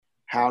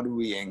how do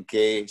we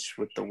engage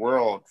with the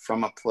world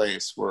from a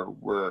place where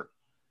what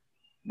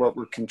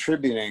we're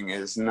contributing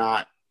is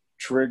not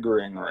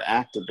triggering or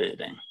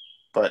activating,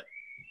 but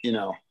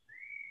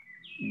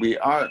we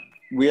are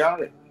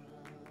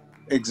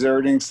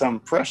exerting some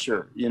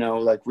pressure,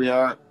 like we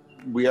are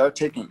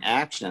taking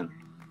action,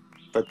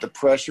 but the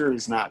pressure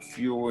is not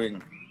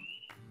fueling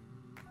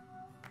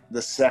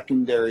the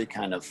secondary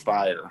kind of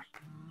fire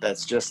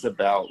that's just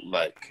about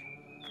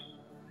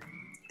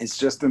it's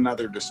just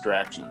another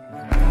distraction.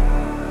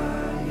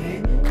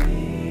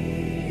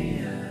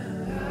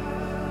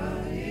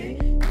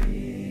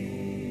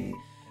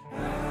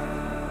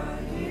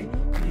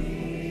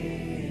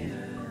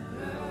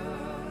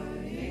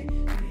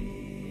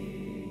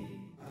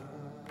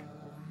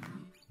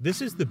 This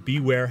is the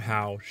Beware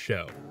How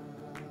show,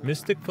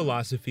 mystic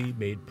philosophy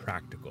made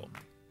practical.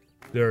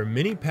 There are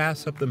many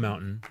paths up the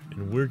mountain,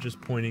 and we're just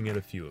pointing at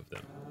a few of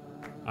them.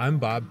 I'm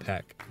Bob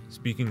Peck,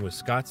 speaking with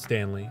Scott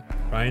Stanley,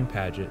 Ryan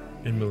Paget,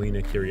 and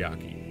Melina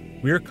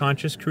Kyriaki. We are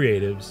conscious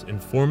creatives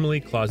and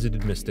formerly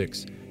closeted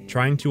mystics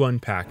trying to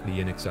unpack the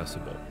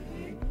inaccessible.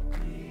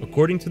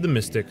 According to the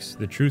mystics,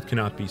 the truth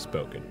cannot be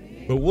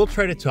spoken, but we'll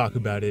try to talk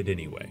about it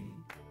anyway.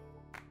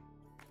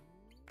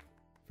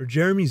 For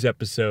Jeremy's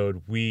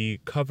episode, we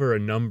cover a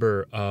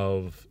number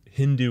of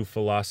Hindu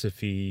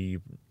philosophy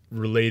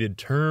related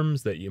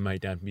terms that you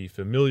might not be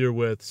familiar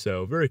with.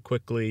 So very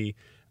quickly,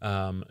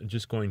 I'm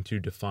just going to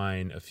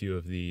define a few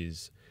of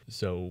these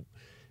so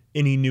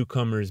any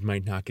newcomers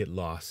might not get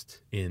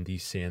lost in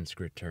these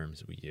Sanskrit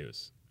terms we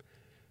use.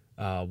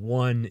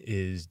 One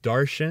is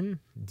darshan,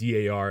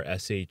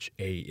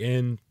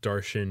 D-A-R-S-H-A-N.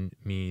 Darshan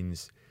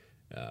means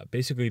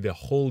basically the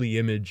holy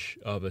image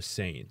of a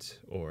saint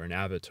or an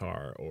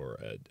avatar or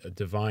a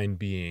divine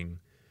being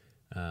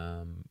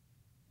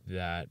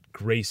that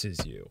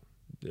graces you.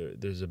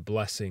 There's a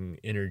blessing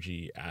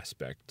energy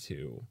aspect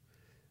to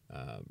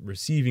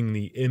receiving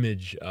the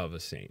image of a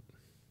saint.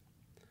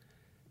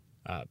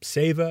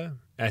 Seva,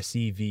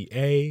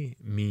 S-E-V-A,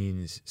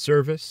 means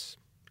service.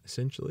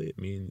 Essentially, it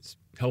means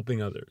helping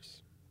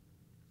others.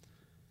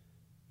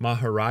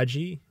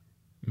 Maharaji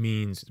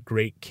means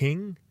great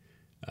king.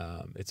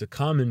 It's a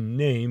common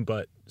name,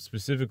 but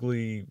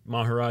specifically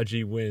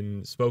Maharaji,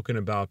 when spoken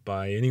about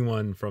by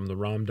anyone from the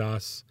Ram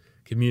Dass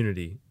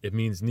community, it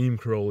means Neem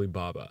Karoli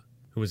Baba,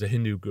 who was a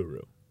Hindu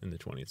guru in the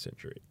 20th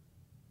century.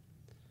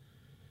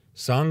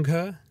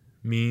 Sangha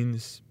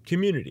means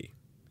community.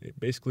 It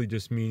basically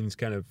just means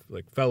kind of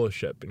like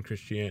fellowship in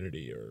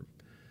Christianity, or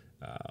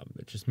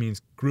it just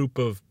means group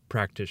of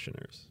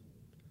practitioners.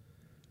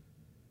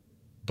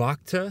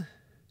 Bhakta,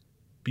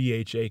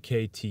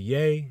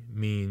 B-H-A-K-T-A,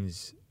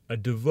 means a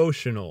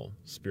devotional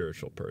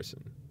spiritual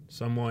person,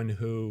 someone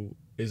who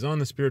is on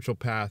the spiritual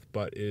path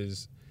but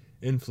is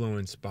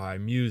influenced by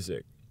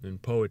music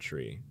and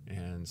poetry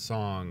and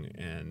song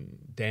and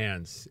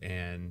dance,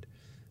 and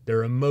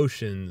their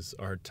emotions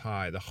are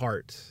tied. The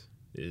heart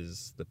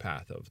is the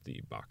path of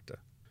the bhakta.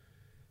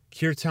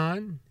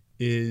 Kirtan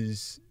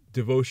is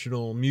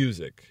devotional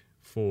music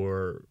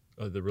for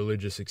the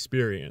religious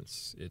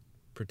experience. It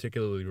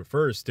particularly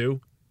refers to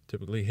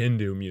typically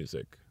Hindu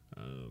music.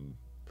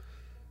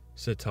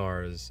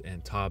 Sitars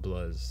and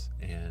tablas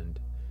and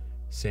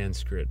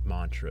Sanskrit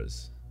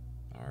mantras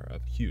are a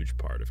huge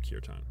part of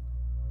kirtan.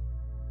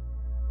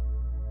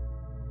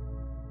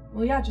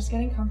 Well, yeah, just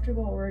getting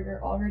comfortable where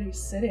you're already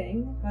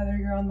sitting, whether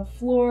you're on the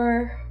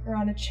floor or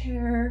on a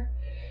chair.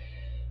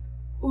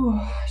 Ooh,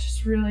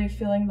 just really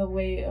feeling the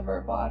weight of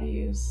our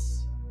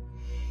bodies,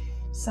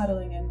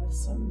 settling in with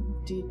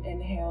some deep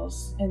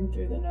inhales in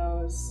through the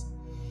nose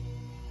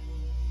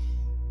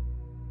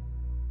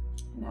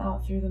and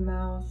out through the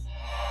mouth.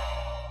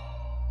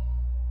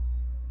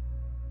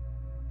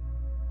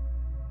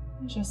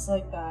 Just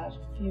like that,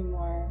 a few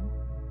more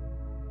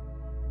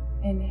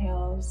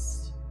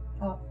inhales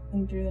out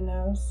and through the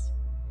nose.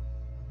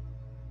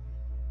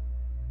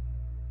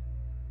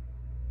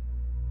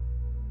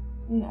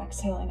 And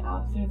exhaling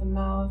out through the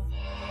mouth.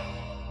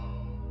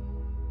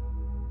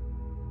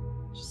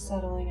 Just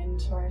settling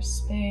into our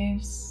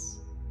space.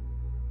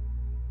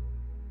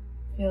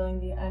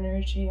 Feeling the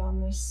energy on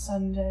this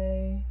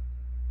Sunday.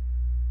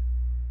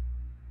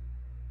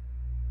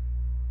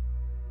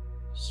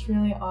 Just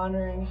really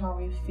honoring how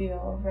we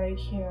feel right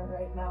here,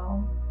 right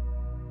now.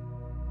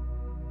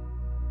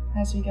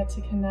 As we get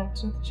to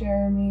connect with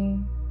Jeremy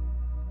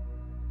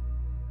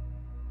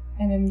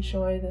and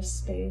enjoy this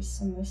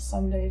space and this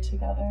Sunday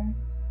together.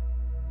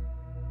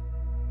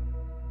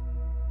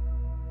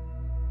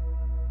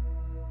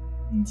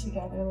 And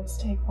together, let's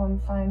take one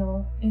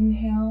final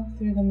inhale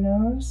through the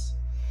nose.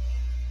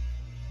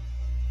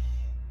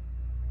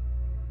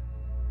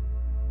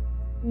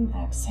 And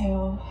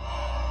exhale.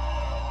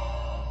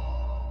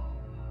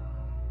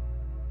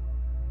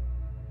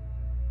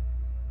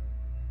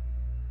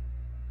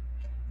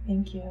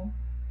 Thank you.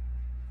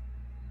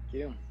 Thank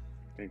you.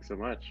 Thanks so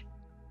much.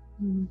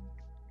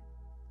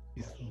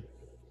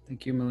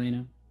 Thank you,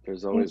 Melina.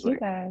 There's always Thank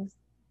you like guys.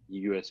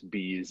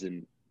 USBs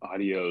and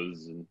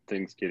audios and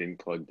things getting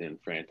plugged in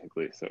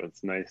frantically, so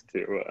it's nice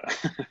to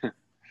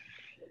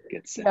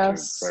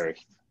Yes.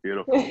 First.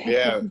 Beautiful.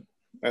 Yeah,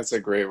 that's a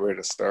great way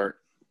to start.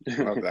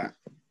 Love that.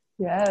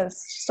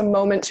 Yes. Just a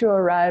moment to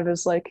arrive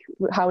is like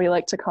how we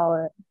like to call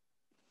it.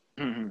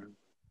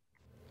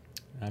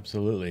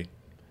 Absolutely.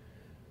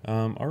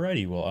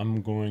 Alrighty, well,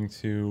 I'm going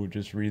to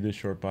just read this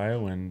short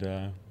bio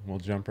and we'll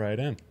jump right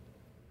in.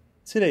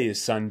 Today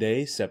is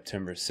Sunday,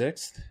 September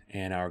 6th,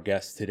 and our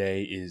guest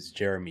today is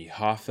Jeremy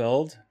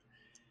Hoffeld.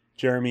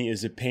 Jeremy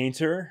is a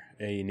painter,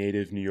 a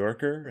native New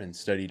Yorker, and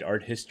studied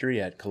art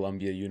history at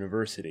Columbia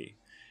University.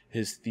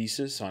 His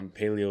thesis on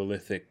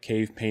Paleolithic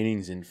cave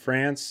paintings in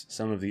France,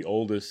 some of the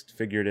oldest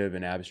figurative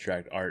and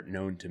abstract art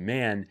known to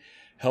man,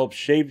 helped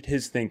shape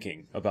his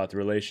thinking about the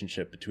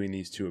relationship between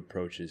these two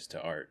approaches to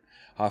art.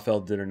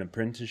 Hoffeld did an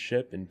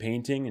apprenticeship in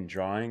painting and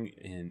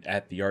drawing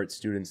at the Art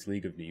Students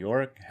League of New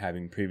York,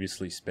 having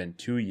previously spent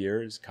 2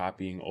 years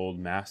copying old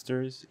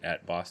masters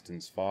at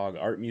Boston's Fogg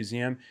Art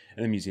Museum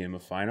and the Museum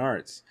of Fine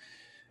Arts.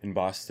 In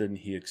Boston,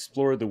 he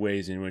explored the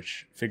ways in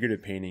which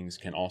figurative paintings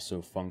can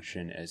also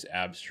function as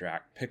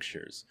abstract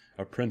pictures,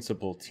 a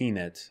principal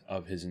tenet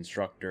of his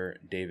instructor,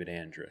 David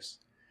Andrus.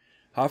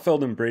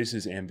 Hoffeld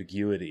embraces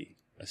ambiguity,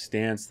 a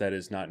stance that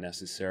is not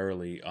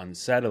necessarily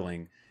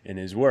unsettling in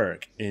his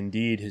work.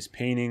 Indeed, his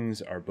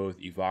paintings are both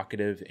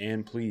evocative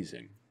and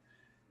pleasing.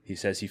 He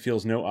says he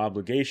feels no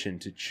obligation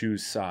to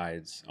choose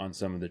sides on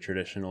some of the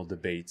traditional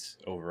debates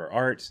over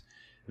art,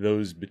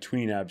 those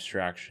between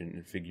abstraction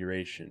and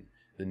figuration,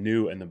 the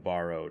new and the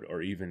borrowed,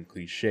 or even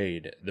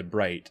cliched, the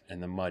bright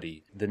and the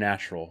muddy, the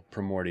natural,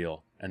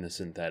 primordial, and the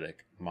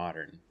synthetic,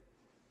 modern.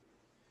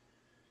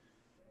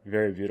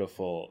 Very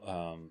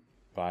beautiful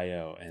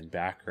bio and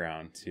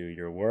background to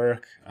your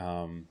work.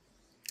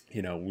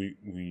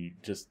 We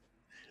just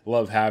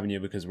love having you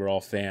because we're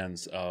all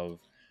fans of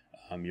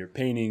your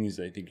paintings.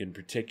 I think in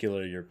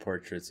particular your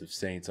portraits of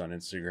saints on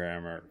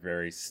Instagram are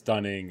very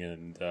stunning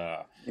and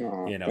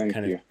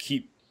they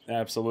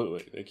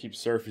keep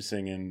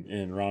surfacing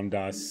in Ram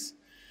Dass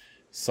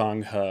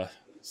Sangha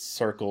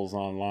circles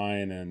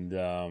online,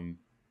 and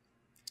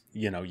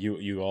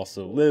you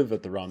also live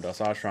at the Ram Dass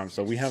ashram,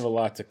 so we have a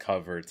lot to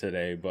cover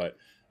today, but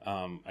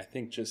I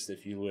think just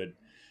if you would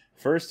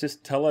first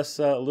just tell us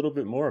a little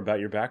bit more about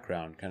your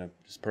background, kind of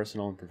just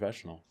personal and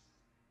professional.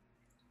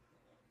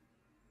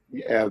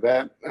 Yeah,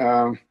 that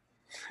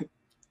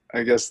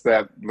I guess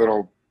that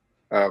little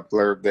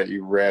blurb that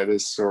you read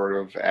is sort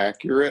of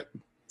accurate.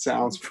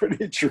 Sounds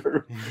pretty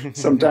true.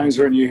 Sometimes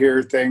when you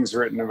hear things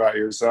written about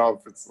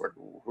yourself, it's like,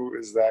 who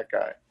is that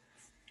guy?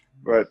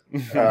 But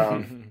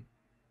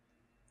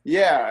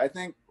yeah, I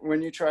think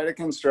when you try to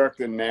construct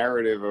a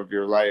narrative of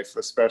your life,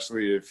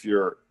 especially if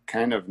you're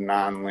kind of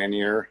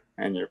non-linear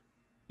and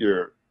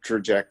your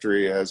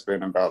trajectory has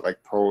been about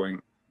like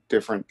pulling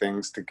different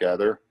things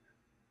together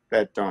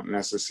that don't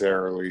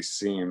necessarily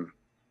seem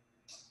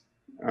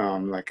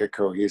like a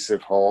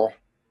cohesive whole,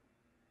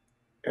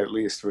 at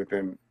least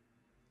within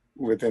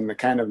the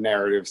kind of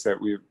narratives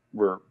that we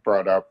were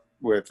brought up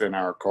with in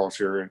our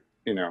culture,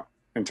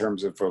 in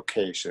terms of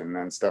vocation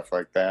and stuff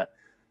like that.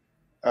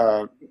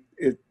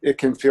 It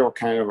can feel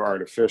kind of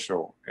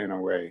artificial in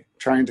a way.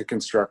 Trying to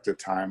construct a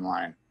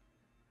timeline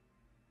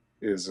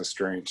is a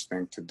strange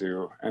thing to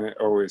do, and it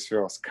always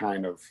feels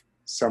kind of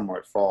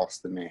somewhat false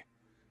to me.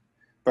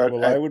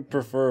 But I would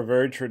prefer a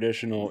very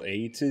traditional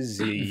A to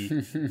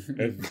Z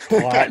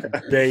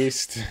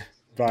plot-based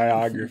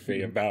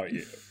biography about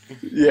you.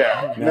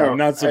 Yeah, I'm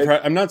not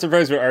surprised. I'm not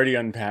surprised we're already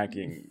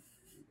unpacking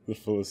the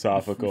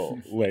philosophical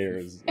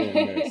layers in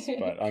this,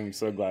 but I'm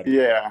so glad.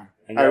 Yeah,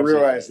 I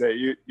realize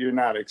that you're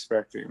not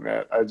expecting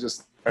that. I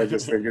just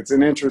think it's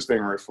an interesting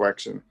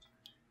reflection,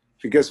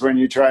 because when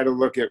you try to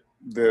look at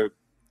the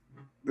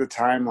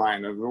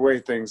timeline of the way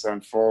things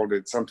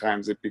unfolded,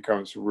 sometimes it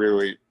becomes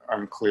really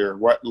unclear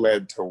what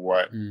led to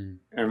what and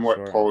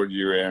what pulled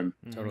you in.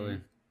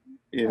 Totally.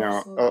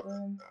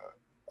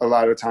 A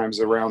lot of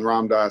times around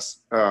Ram Dass,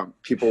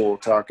 people will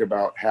talk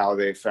about how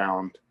they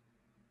found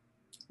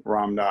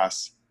Ram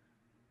Dass,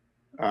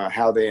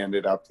 how they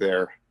ended up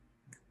there.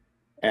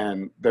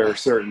 And there are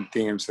certain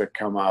themes that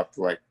come up,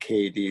 like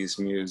KD's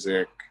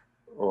music,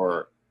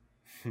 or,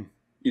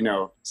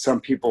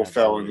 some people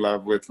fell in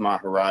love with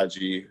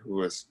Maharaji, who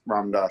was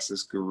Ram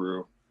Dass's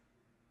guru.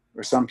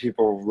 Or some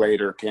people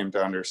later came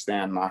to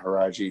understand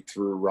Maharaji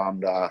through Ram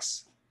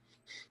Dass,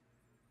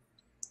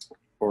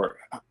 or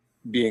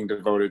being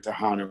devoted to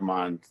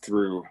Hanuman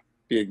through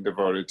being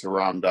devoted to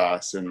Ram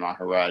Dass and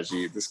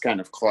Maharaji, this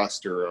kind of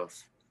cluster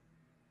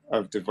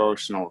of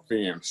devotional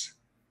themes.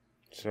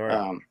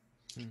 Sure.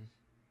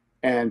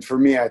 And for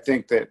me, I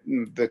think that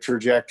the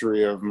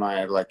trajectory of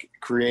my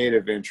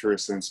creative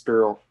interests and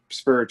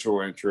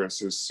spiritual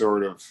interests is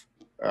sort of,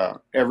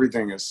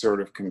 everything is sort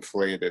of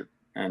conflated,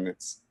 and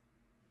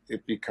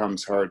it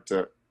becomes hard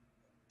to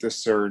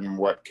discern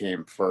what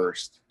came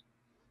first.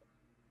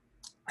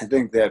 I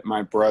think that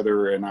my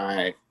brother and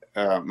I,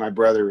 my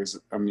brother is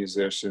a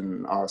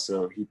musician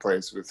also. He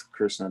plays with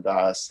Krishna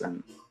Das,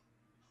 and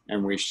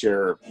we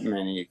share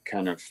many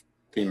kind of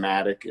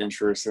thematic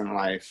interests in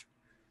life.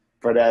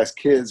 But as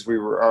kids, we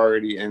were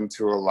already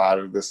into a lot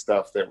of the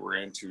stuff that we're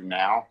into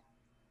now.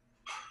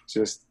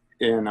 just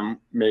in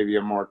maybe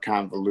a more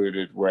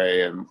convoluted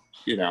way, and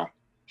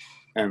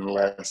and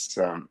less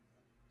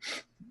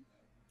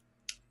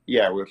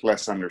with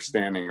less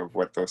understanding of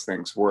what those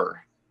things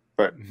were.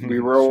 But we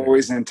were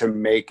always into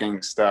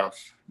making stuff,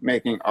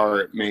 making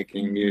art,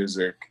 making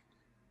music,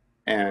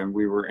 and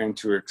we were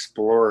into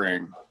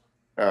exploring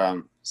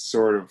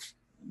sort of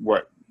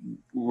what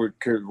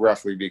could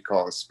roughly be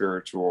called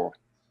spiritual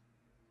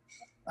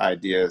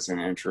ideas and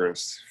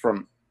interests,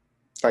 from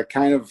like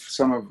kind of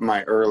some of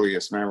my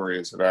earliest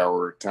memories of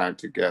our time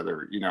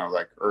together,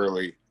 like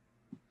early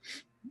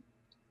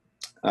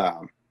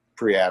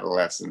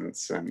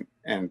pre-adolescence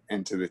and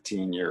into the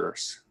teen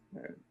years.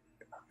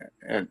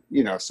 And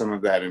some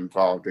of that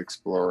involved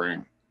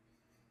exploring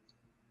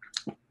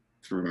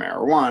through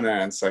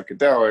marijuana and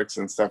psychedelics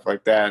and stuff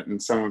like that,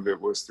 and some of it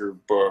was through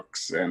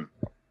books and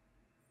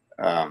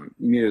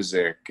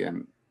music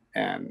and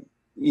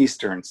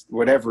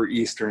whatever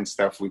Eastern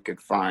stuff we could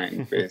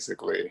find,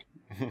 basically.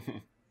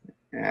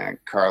 And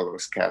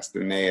Carlos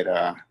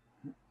Castaneda.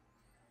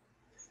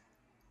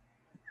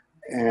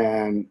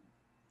 And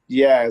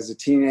as a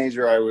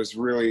teenager, I was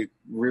really,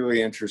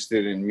 really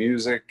interested in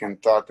music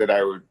and thought that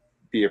I would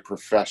be a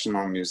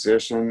professional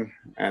musician,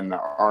 and the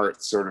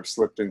art sort of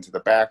slipped into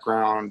the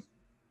background.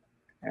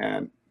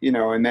 And,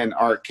 and then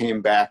art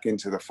came back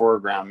into the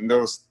foreground. And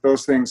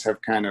those things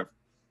have kind of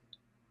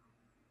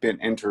been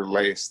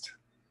interlaced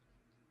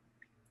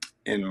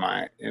in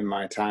my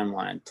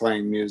timeline: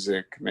 playing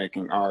music,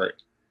 making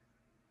art,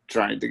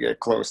 trying to get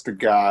close to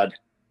God.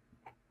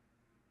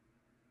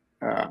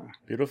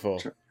 Beautiful.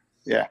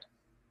 Yeah.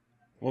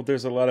 Well,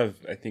 there's a lot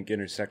of, I think,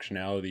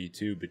 intersectionality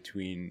too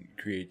between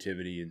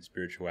creativity and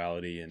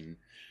spirituality, and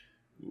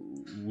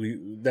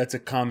that's a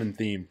common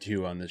theme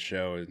too on this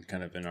show, and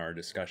kind of in our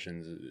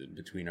discussions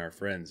between our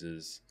friends,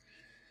 is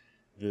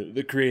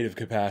the creative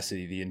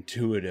capacity, the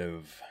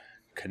intuitive,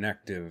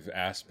 connective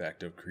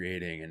aspect of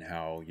creating, and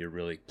how you're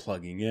really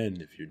plugging in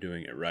if you're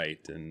doing it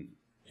right, and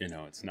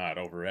it's not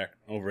over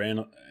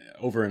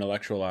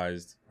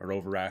intellectualized or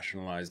over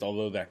rationalized,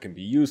 although that can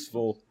be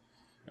useful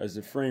as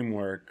a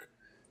framework.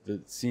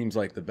 It seems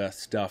like the best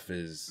stuff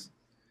is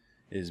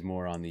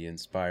more on the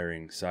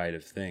inspiring side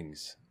of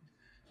things,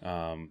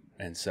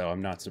 and so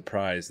I'm not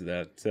surprised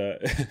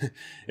that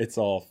it's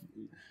all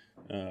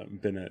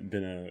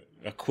been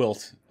a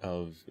quilt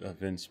of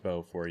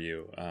inspo for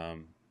you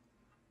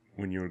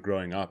when you were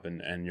growing up,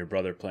 and your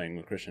brother playing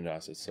with Krishna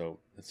Das. It's so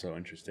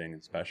interesting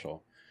and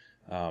special.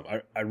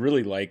 I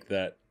really like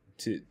that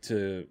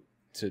to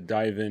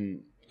dive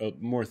in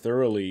more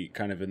thoroughly,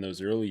 kind of in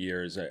those early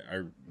years.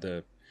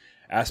 The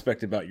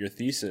aspect about your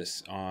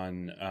thesis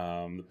on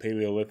the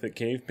Paleolithic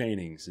cave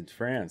paintings in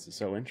France is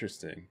so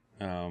interesting.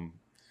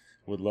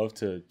 Would love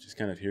to just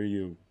kind of hear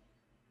you,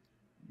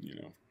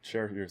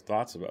 share your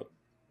thoughts about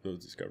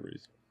those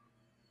discoveries.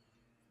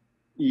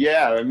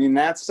 Yeah, I mean,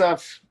 that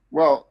stuff,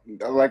 well,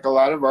 like a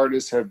lot of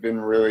artists have been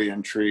really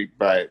intrigued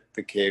by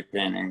the cave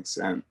paintings,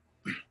 and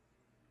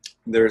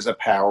there's a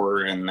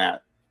power in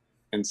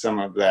some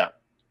of that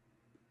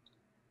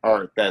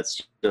art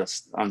that's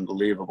just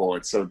unbelievable.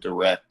 It's so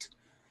direct.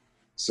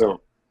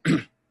 So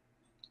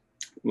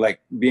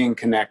like being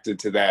connected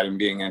to that and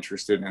being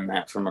interested in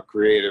that from a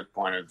creative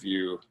point of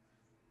view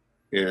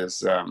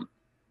is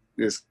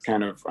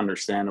kind of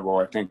understandable.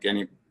 I think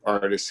any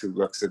artist who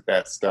looks at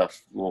that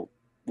stuff will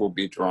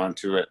be drawn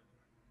to it.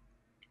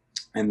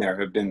 And there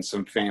have been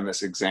some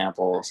famous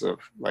examples of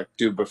like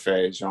Jean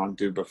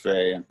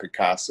Dubuffet and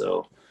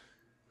Picasso,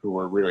 who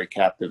were really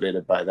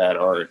captivated by that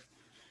art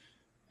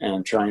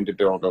and trying to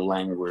build a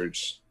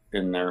language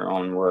in their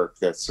own work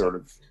that sort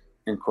of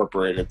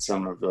incorporated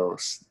some of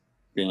those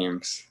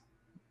themes.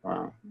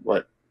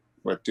 What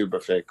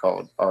Dubuffet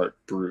called art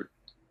brut.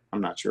 I'm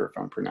not sure if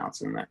I'm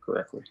pronouncing that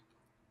correctly.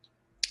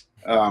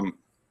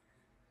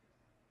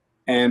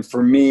 And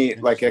for me,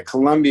 like at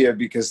Columbia,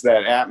 because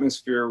that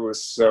atmosphere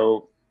was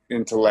so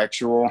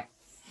intellectual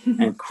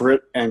and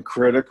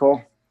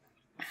critical,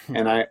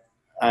 and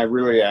I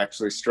really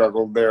actually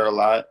struggled there a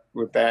lot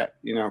with that,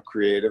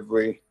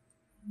 creatively,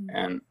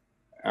 and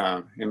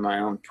in my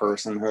own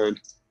personhood,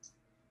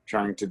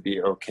 trying to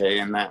be okay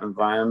in that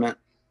environment.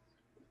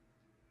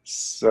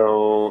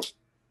 So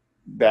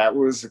that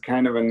was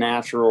kind of a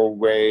natural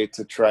way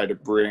to try to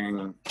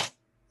bring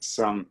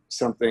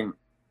something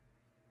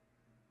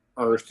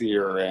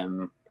earthier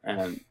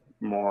and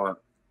more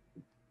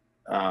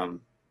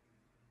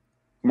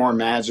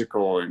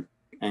magical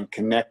and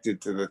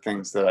connected to the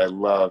things that I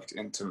loved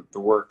into the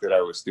work that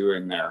I was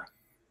doing there.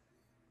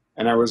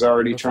 And I was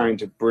already trying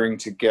to bring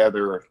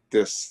together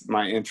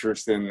my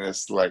interest in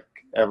this like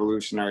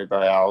evolutionary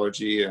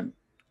biology and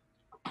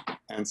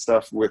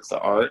stuff with the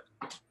art.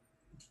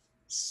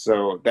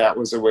 So that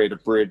was a way to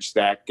bridge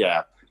that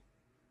gap.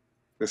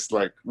 This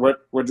like, what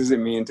does it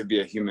mean to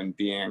be a human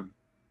being?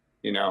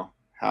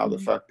 How the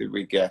fuck did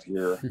we get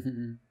here?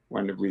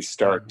 When did we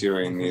start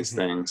doing these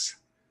things?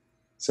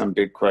 Some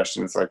big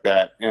questions like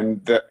that.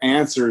 And the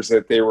answers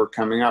that they were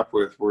coming up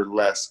with were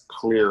less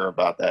clear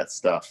about that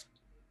stuff.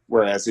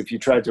 Whereas if you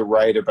tried to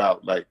write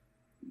about like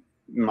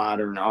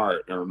modern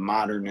art or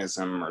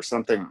modernism or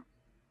something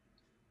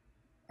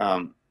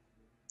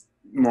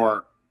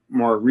more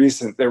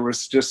recent. There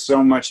was just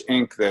so much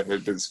ink that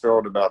had been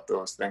spilled about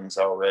those things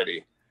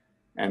already,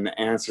 and the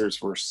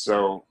answers were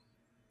so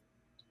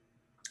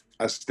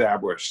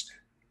established,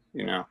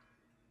 you know.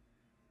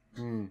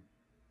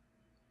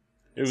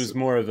 It was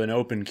more of an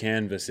open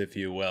canvas, if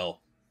you will.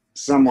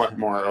 Somewhat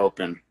more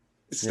open.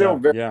 It's still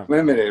very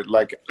limited.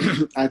 Like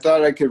I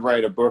thought I could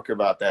write a book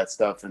about that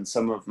stuff, and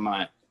some of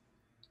my,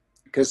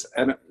 because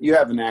you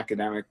have an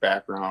academic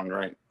background,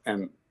 right?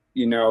 And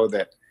you know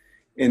that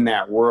in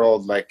that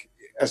world, like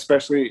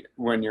especially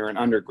when you're an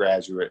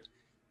undergraduate,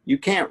 you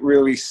can't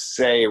really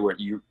say what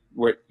you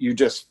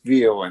just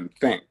feel and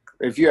think.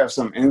 If you have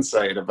some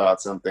insight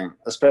about something,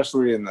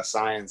 especially in the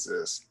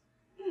sciences,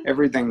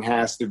 everything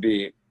has to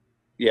be,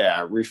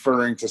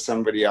 referring to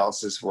somebody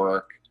else's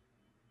work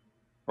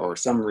or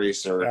some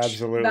research.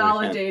 Absolutely.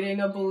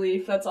 Validating a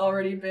belief that's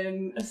already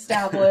been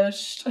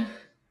established.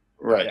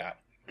 Right. Yeah.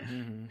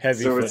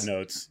 Heavy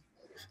footnotes.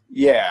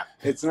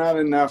 It's not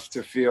enough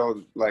to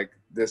feel like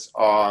this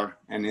awe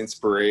and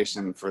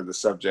inspiration for the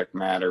subject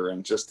matter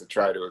and just to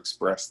try to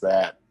express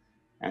that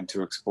and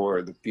to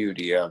explore the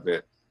beauty of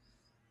it.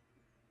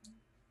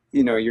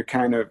 You know, you're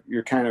kind of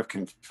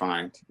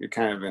confined. You're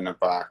kind of in a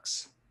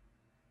box.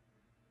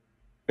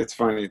 It's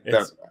funny.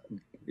 Go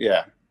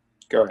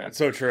ahead. It's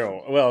so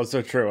true. Well, it's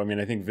so true. I mean,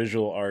 I think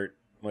visual art,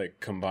 like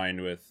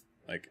combined with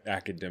like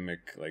academic,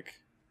 like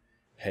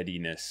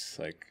headiness,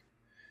 like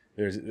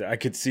I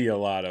could see a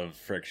lot of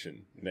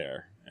friction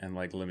there and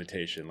like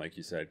limitation, like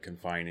you said,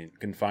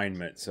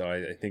 confinement. So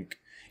I think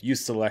you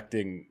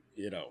selecting,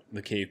 you know,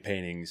 the cave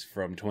paintings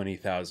from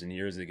 20,000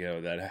 years ago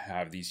that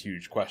have these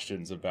huge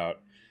questions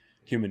about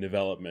human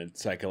development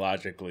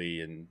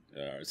psychologically and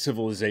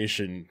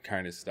civilization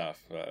kind of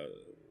stuff.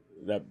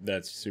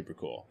 That's super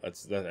cool. I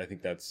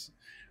think that's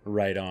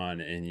right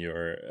on in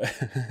your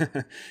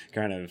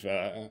kind of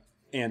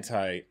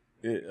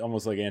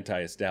almost like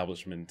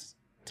anti-establishment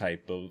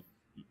type of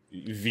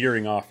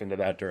veering off into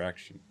that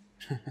direction.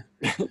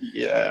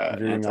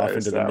 Veering off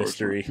into the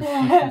mystery.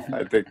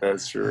 I think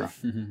that's true.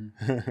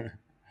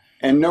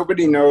 And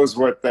nobody knows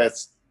what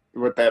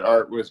that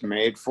art was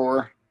made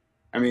for.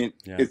 I mean,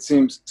 It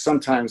seems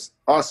sometimes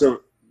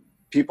also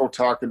people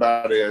talk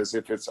about it as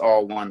if it's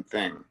all one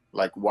thing.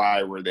 Like,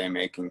 why were they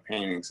making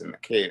paintings in the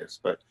caves?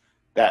 But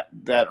that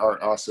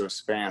art also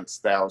spans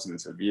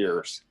thousands of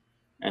years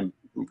and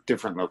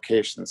different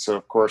locations. So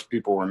of course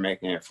people were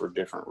making it for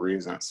different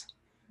reasons.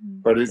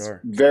 But it's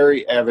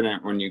very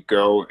evident when you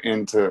go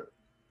into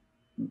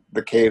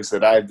the caves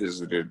that I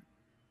visited.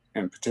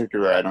 In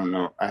particular, I don't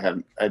know,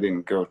 I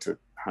didn't go to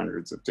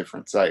hundreds of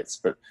different sites,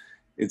 but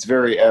it's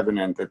very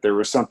evident that there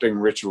was something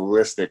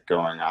ritualistic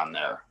going on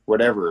there,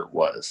 whatever it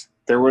was.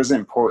 There was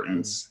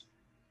importance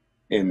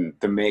in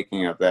the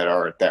making of that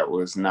art that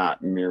was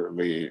not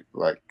merely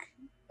like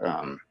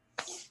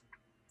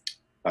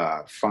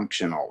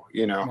functional,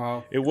 you know.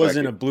 Wow. It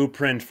wasn't a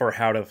blueprint for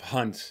how to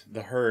hunt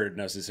the herd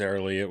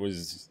necessarily. There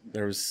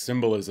was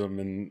symbolism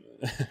and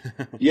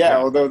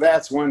although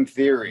that's one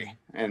theory,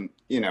 and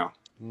you know,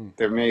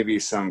 there may be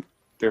some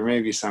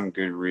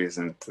good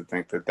reason to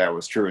think that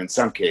was true in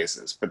some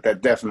cases, but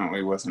that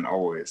definitely wasn't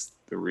always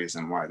the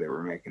reason why they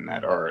were making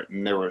that art.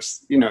 And there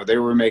was, you know, they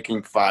were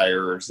making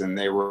fires and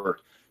they were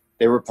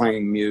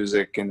playing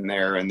music in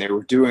there and they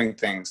were doing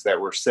things that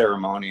were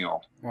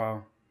ceremonial.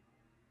 Wow.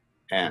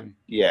 And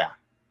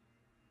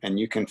and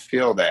you can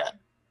feel that.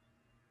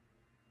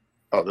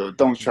 Although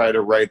don't try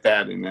to write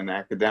that in an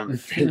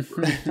academic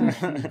paper.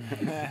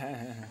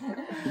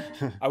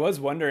 I was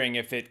wondering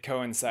if it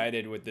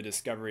coincided with the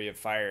discovery of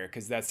fire,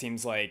 because that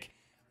seems like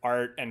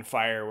art and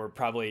fire were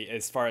probably,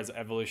 as far as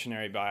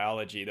evolutionary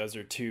biology, those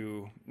are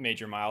two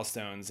major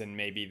milestones, and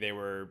maybe they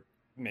were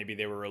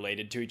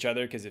related to each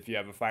other, because if you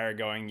have a fire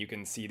going, you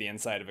can see the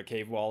inside of a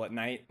cave wall at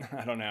night.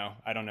 I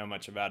don't know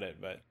much about it,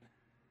 but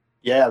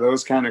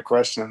those kind of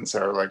questions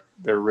are like,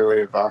 they're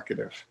really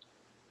evocative.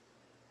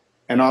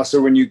 And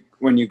also when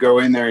you go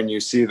in there and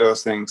you see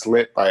those things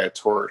lit by a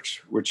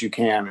torch, which you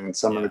can in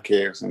some of the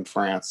caves in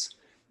France,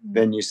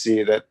 then you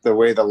see that the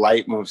way the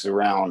light moves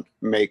around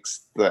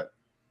makes the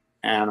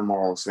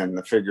animals and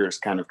the figures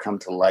kind of come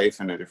to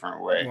life in a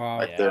different way. Wow.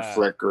 Like they're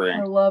flickering.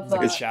 I love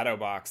that. it's a shadow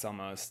box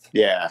almost.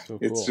 Yeah, So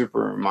cool. It's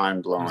super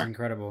mind-blowing. That's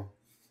incredible.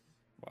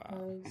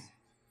 Wow.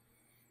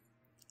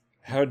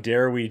 How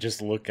dare we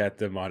just look at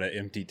them on an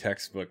empty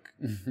textbook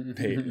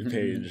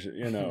page,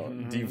 you know,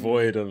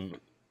 devoid of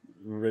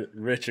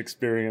rich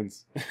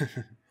experience.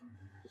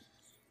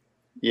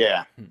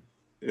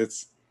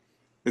 It's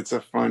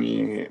a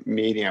funny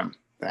medium,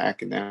 the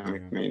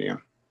academic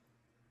medium.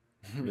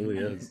 It really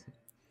is.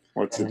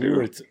 What to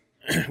do?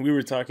 We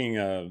were talking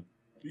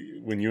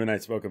when you and I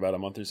spoke about a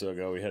month or so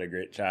ago. We had a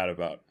great chat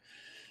about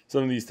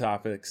some of these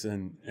topics,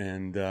 and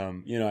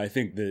you know, I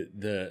think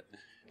the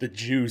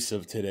juice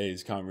of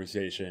today's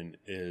conversation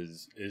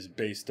is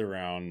based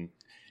around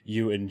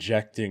you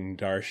injecting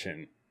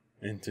darshan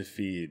into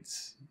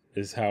feeds,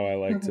 is how I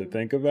like to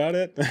think about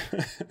it.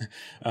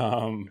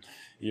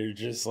 You're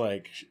just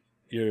like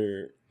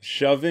you're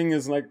shoving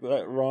is like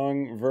that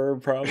wrong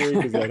verb probably,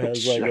 because that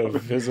has like a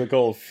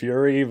physical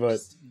fury, but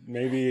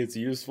maybe it's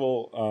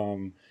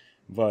useful.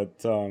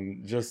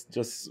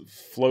 Just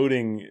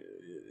floating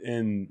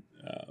in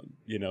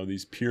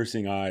these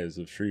piercing eyes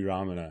of Sri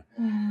Ramana,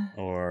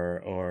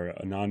 or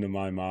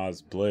Anandamayi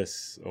Ma's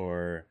bliss,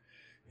 or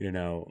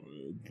the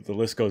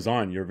list goes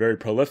on. You're very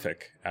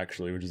prolific,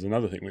 actually, which is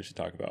another thing we should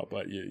talk about.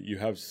 But you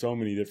have so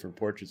many different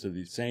portraits of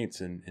these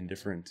saints in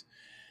different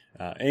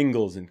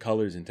angles and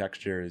colors and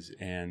textures,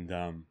 and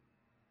I'm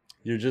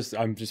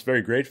just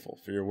very grateful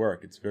for your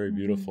work. It's very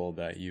beautiful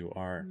that you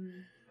are,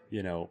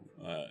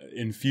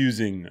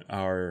 infusing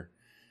our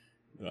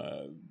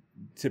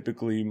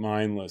typically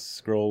mindless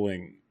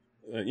scrolling.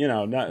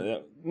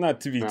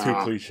 Not to be too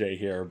cliche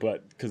here,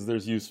 but because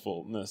there's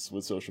usefulness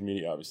with social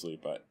media, obviously,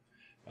 but.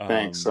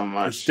 Thanks so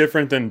much. It's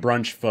different than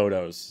brunch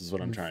photos, is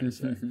what I'm trying to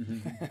say.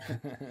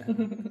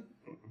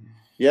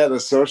 Yeah, the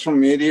social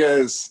media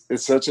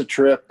it's such a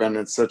trip, and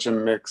it's such a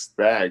mixed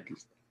bag.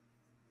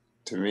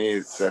 To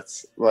me,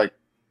 that's like,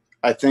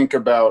 I think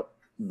about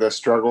the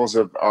struggles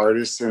of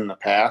artists in the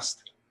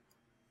past.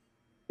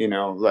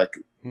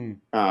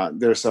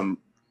 There's some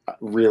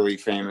really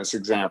famous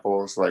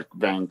examples like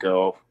Van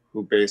Gogh,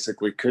 who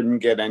basically couldn't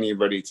get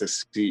anybody to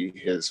see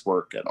his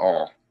work at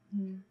all.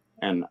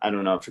 And I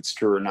don't know if it's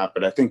true or not,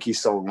 but I think he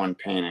sold one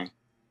painting,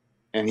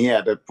 and he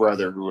had a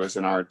brother who was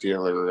an art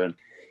dealer. And,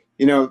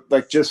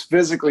 just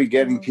physically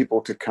getting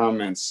people to come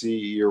and see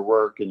your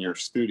work in your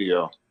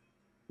studio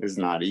is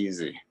not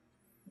easy.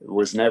 It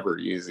was never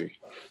easy.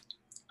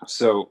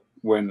 So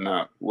when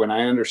I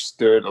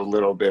understood a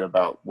little bit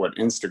about what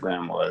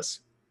Instagram was,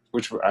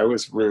 which I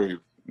was really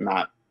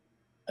not,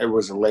 I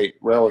was a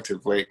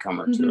relative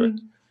latecomer to it.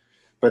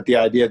 But the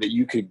idea that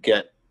you could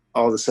get,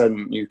 all of a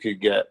sudden you could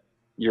get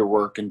your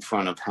work in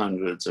front of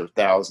hundreds or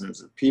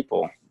thousands of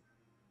people,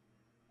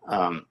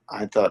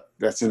 I thought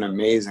that's an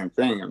amazing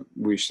thing, and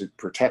we should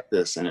protect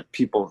this. And if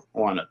people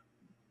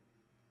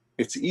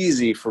it's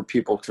easy for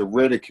people to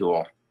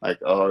ridicule, like,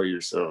 oh,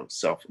 you're so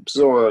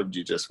self-absorbed,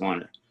 you just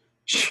want to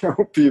show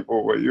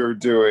people what you're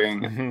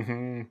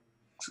doing.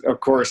 Of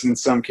course, in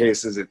some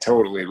cases it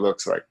totally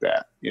looks like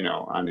that,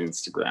 on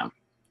Instagram.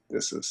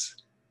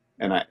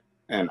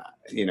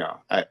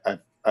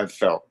 I've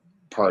felt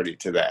party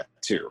to that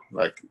too.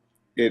 Like,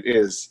 it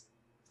is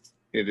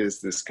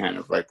this kind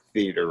of like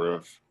theater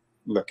of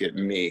look at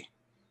me,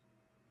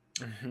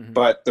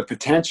 but the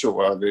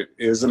potential of it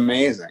is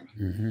amazing.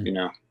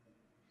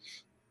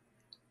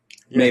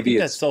 Maybe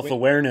that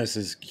self-awareness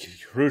is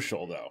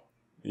crucial, though.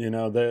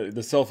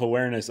 The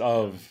self-awareness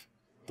of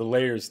the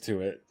layers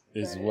to it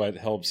is what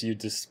helps you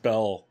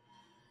dispel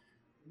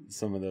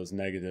some of those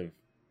negative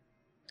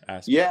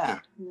aspects. Yeah,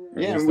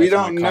 and we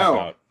don't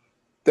know.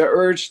 The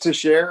urge to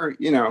share,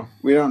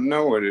 we don't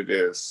know what it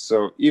is.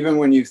 So even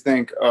when you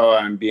think, oh,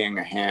 I'm being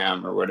a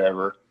ham or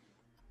whatever,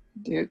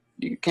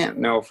 you can't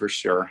know for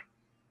sure.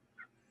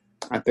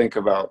 I think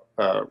about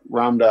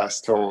Ram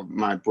Dass told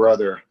my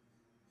brother,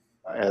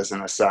 as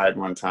an aside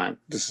one time,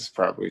 this is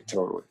probably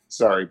totally,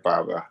 sorry,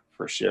 Baba,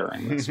 for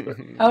sharing this. But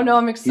oh, no,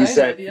 I'm excited. He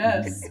said,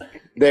 yes.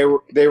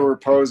 They were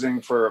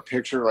posing for a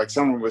picture, like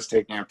someone was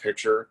taking a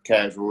picture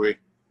casually,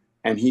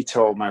 and he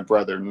told my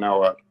brother,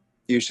 Noah,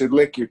 you should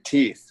lick your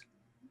teeth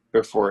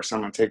before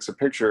someone takes a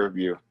picture of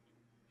you.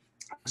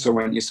 So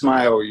when you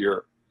smile,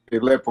 your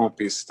lip won't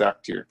be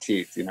stuck to your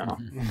teeth,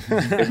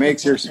 It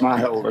makes your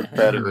smile look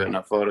better in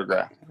a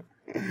photograph.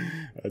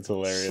 That's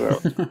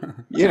hilarious.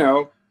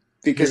 So,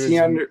 because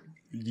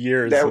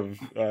years of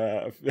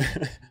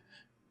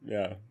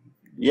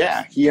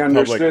yeah, he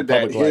understood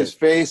that public his life.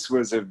 face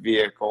was a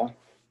vehicle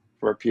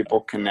for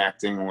people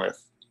connecting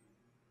with,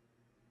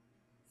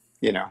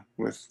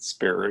 with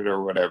spirit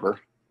or whatever.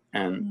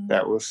 And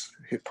that was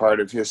part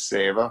of his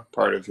seva,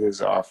 part of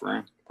his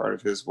offering, part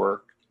of his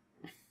work.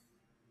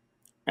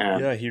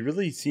 And he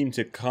really seemed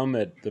to come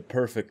at the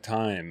perfect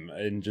time,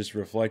 and just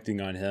reflecting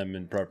on him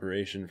in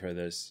preparation for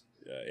this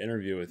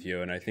interview with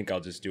you. And I think I'll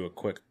just do a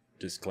quick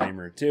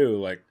disclaimer too.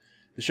 Like,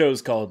 the show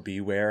is called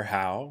Beware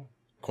How ?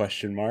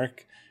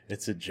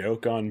 It's a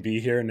joke on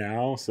Be Here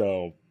Now.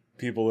 So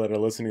people that are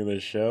listening to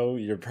this show,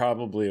 you're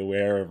probably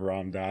aware of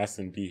Ram Dass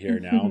and Be Here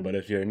Now. But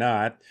if you're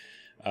not,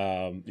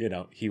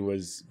 he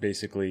was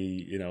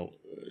basically,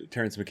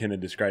 Terence McKenna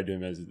described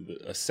him as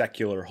a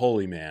secular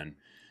holy man.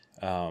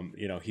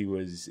 He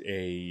was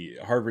a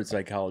Harvard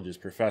psychologist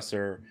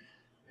professor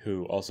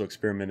who also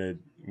experimented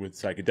with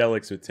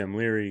psychedelics with Tim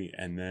Leary,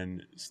 and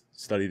then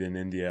studied in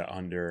India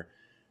under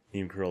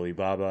Neem Karoli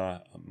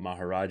Baba,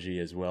 Maharaji,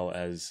 as well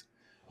as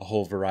a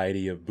whole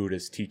variety of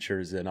Buddhist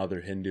teachers and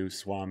other Hindu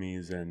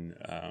swamis, and,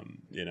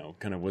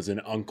 kind of was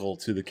an uncle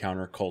to the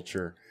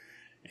counterculture,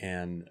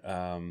 and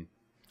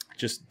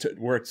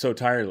worked so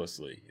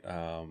tirelessly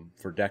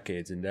for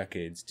decades and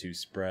decades to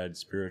spread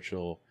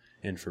spiritual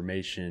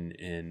information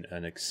in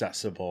an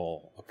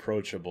accessible,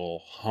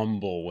 approachable,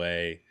 humble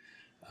way,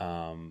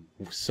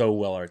 so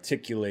well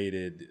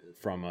articulated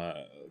from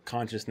a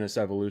consciousness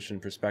evolution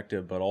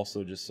perspective, but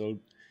also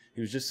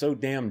he was just so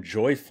damn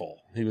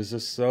joyful. He was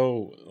just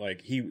so,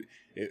 like,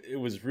 it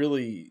was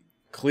really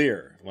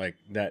clear, like,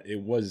 that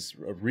it was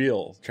a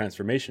real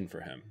transformation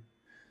for him.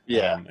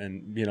 Yeah.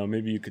 And, you know,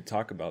 maybe you could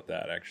talk about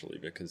that, actually,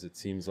 because it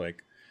seems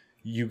like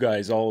you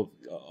guys, all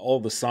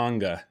the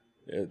Sangha,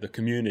 the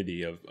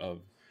community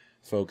of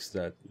folks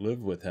that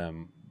live with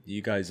him,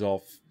 you guys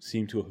all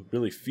seem to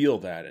really feel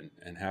that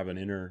and have an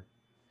inner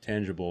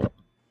tangible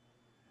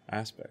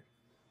aspect.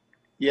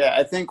 Yeah,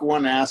 I think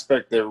one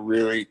aspect that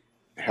really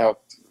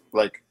helped,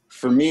 like,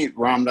 for me,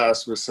 Ram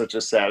Dass was such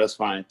a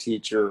satisfying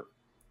teacher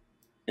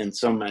in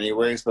so many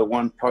ways, but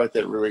one part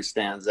that really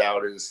stands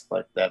out is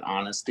like that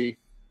honesty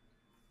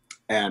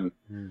and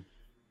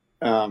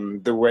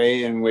the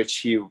way in which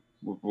he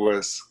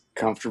was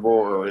comfortable,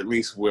 or at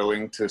least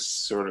willing, to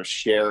sort of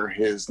share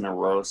his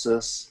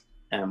neurosis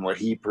and what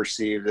he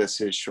perceived as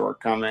his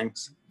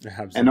shortcomings.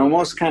 Absolutely. And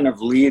almost kind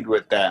of lead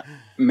with that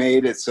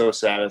made it so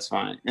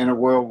satisfying in a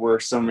world where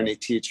so many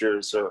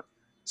teachers are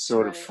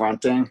sort of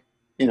fronting,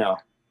 you know.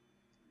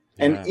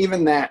 And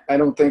even that, I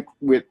don't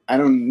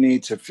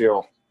need to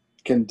feel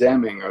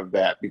condemning of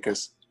that,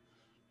 because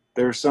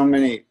there are so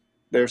many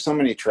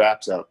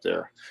traps out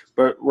there.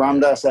 But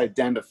Ram Dass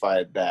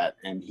identified that,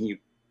 and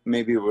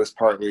maybe it was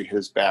partly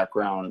his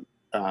background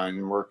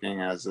in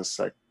working as a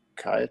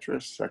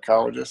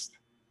psychologist.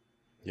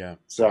 Yeah.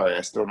 Sorry,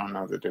 I still don't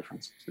know the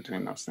difference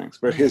between those things.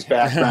 But his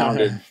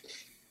background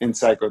in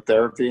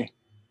psychotherapy.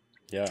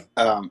 Yeah.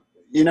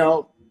 You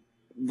know,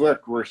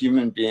 look, we're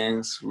human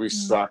beings. We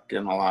suck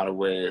in a lot of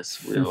ways.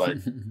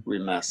 We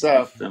mess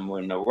up, and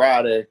we're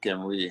neurotic,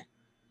 and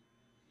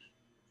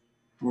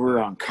we're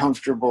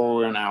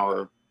uncomfortable in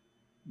our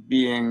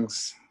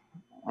beings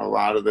a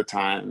lot of the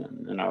time,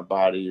 and in our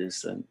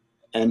bodies.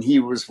 And he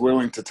was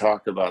willing to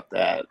talk about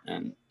that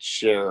and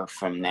share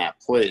from that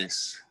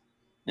place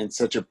in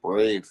such a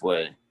brave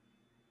way.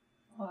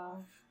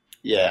 Wow.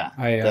 Yeah,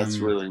 that's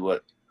really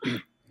what.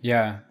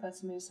 Yeah,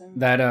 that's amazing.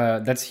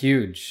 That's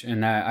huge,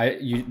 and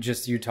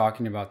you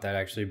talking about that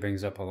actually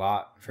brings up a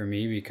lot for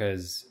me,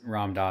 because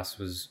Ram Dass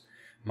was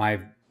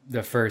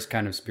the first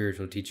kind of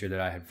spiritual teacher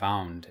that I had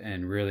found,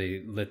 and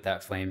really lit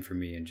that flame for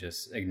me and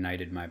just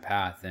ignited my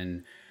path.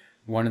 And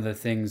one of the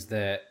things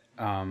that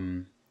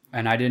and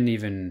I didn't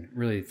even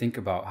really think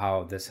about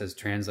how this has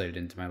translated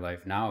into my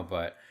life now,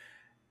 but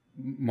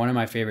one of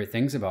my favorite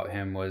things about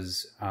him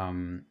was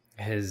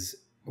his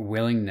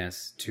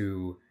willingness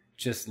to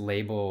just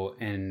label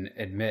and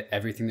admit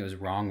everything that was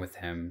wrong with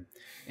him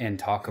and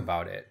talk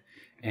about it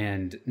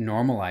and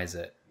normalize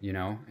it, you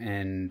know.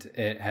 And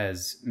it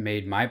has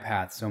made my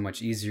path so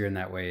much easier in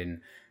that way,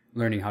 and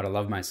learning how to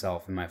love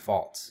myself and my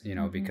faults, you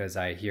know, because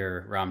I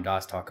hear Ram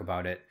Dass talk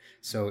about it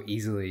so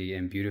easily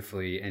and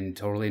beautifully and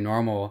totally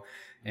normal,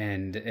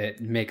 and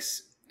it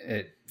makes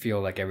it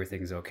feel like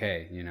everything's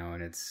okay, you know.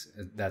 And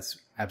that's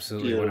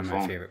absolutely beautiful. One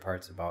of my favorite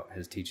parts about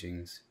his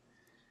teachings.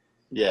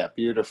 Yeah,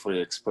 beautifully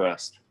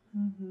expressed.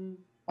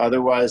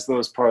 Otherwise,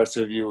 those parts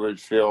of you would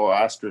feel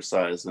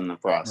ostracized in the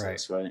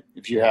process, right?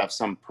 If you have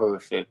some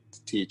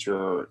perfect teacher,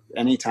 or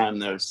anytime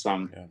there's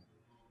some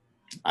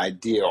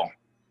ideal,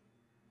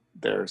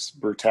 there's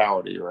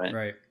brutality, right?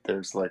 Right.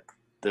 There's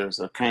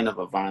a kind of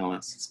a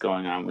violence that's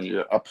going on when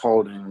you're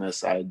upholding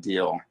this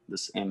ideal,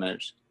 this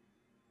image,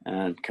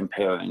 and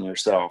comparing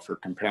yourself or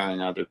comparing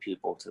other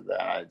people to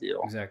that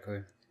ideal.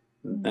 Exactly.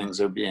 And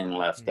things are being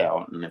left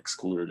out and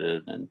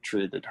excluded and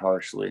treated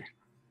harshly.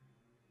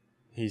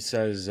 He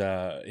says,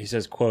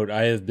 quote,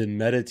 "I have been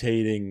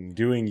meditating,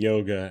 doing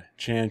yoga,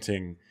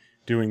 chanting,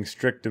 doing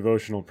strict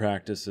devotional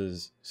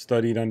practices,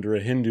 studied under a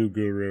Hindu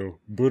guru,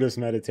 Buddhist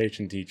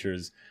meditation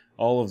teachers,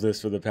 all of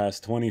this for the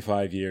past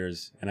 25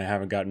 years, and I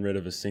haven't gotten rid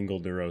of a single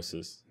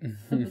neurosis."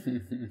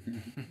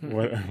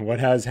 What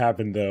has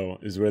happened, though,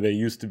 is where they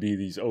used to be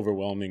these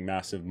overwhelming,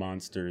 massive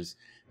monsters,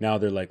 now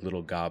they're like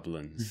little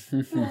goblins.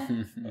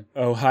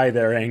 Oh, hi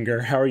there, anger.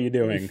 How are you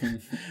doing?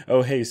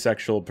 Oh, hey,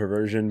 sexual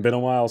perversion. Been a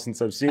while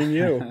since I've seen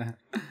you.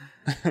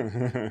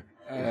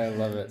 I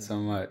love it so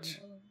much.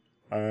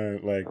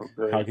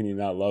 How can you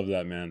not love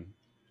that, man?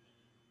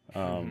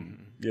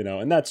 You know,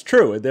 and that's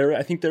true.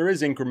 I think there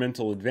is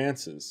incremental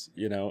advances.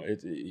 You know,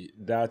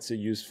 that's a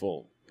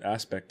useful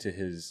aspect to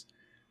his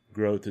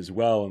growth as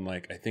well. And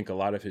like, I think a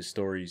lot of his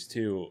stories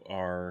too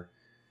are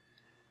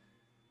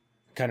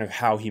kind of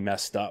how he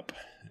messed up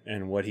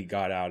and what he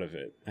got out of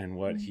it and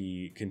what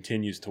he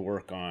continues to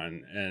work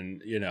on.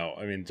 And, you know,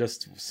 I mean,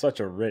 just such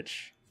a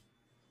rich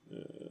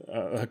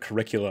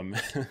curriculum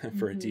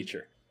for a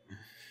teacher.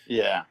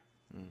 Yeah.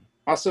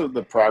 Also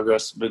the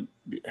progress, but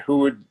who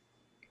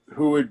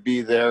would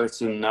be there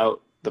to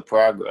note the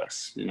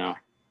progress, you know?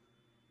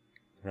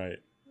 Right.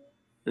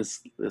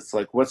 It's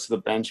like, what's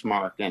the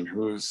benchmark and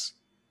who's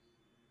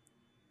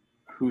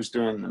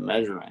doing the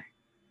measuring?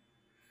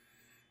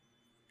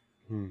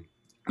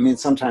 I mean,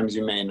 sometimes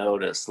you may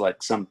notice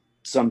like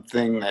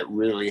something that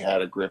really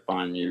had a grip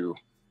on you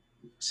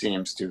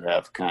seems to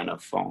have kind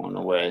of fallen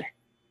away,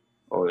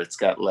 or it's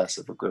got less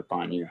of a grip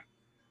on you,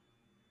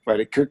 but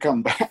it could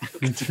come back.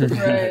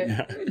 Right.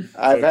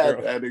 I've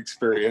had that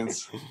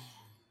experience.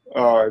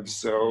 Oh, I'm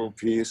so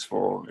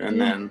peaceful. And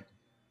then,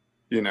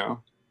 you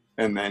know,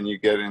 and then you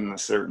get in a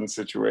certain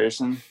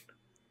situation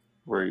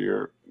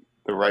where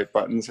the right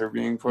buttons are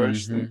being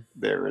pushed, and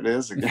there it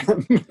is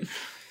again.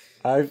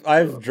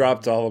 I've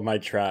dropped all of my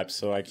traps,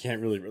 so I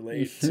can't really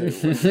relate to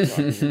what you're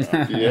talking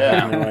about. Yeah. I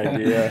have no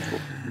idea.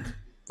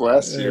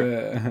 Bless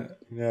you.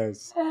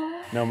 Yes.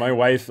 No, my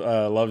wife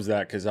loves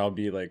that because I'll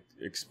be like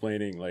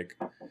explaining, like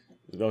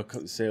they'll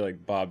say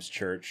like Bob's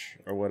Church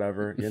or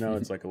whatever. You know,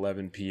 it's like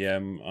 11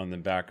 p.m. on the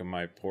back of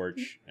my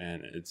porch,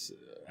 and it's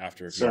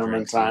after a few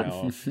Sermon drinks,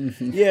 time.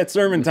 Yeah, it's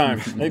sermon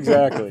time,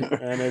 exactly.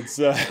 And it's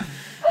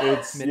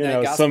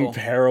Midnight gospel. some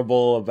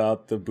parable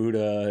about the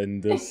Buddha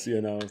and this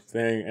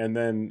thing,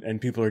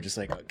 and people are just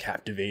like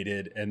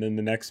captivated, and then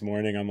the next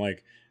morning I'm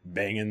like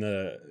banging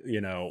the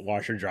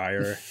washer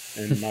dryer,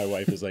 and my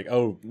wife is like,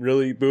 "Oh,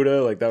 really,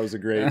 Buddha? Like that was a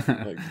great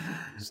like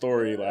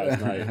story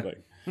last night.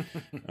 Like,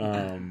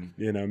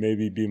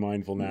 maybe be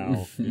mindful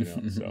now.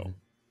 So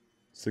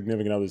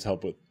significant others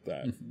help with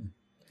that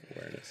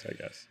awareness, I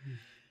guess.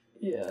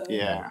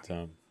 Yeah.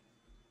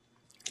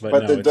 But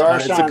But no, the it's a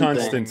darshan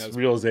constant thing-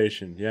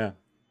 realization. Yeah.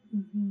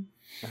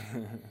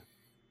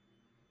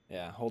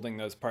 Yeah, holding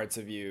those parts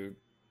of you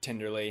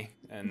tenderly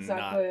and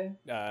Exactly.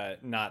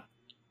 not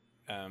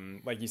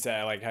like you said,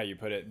 I like how you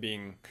put it,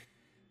 being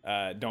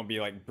don't be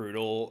like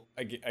brutal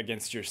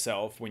against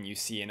yourself when you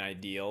see an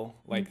ideal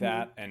like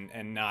that,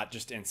 and not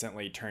just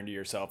instantly turn to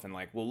yourself and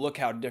like, well, look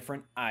how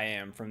different I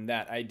am from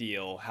that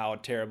ideal, how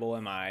terrible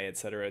am I, et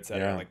cetera, et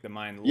cetera. Yeah. Like the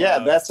mind Yeah,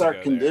 loves that's to our go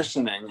there.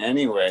 conditioning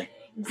anyway.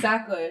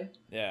 Exactly.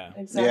 Yeah.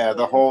 Exactly. Yeah,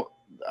 the whole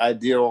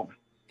ideal,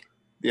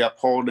 the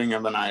upholding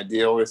of an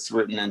ideal is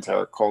written into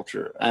our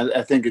culture.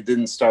 I think it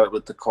didn't start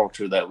with the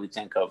culture that we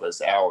think of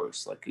as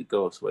ours. Like it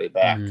goes way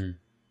back.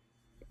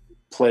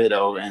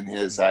 Plato and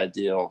his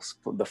ideals,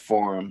 the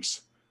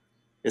forms.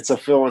 It's a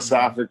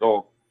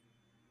philosophical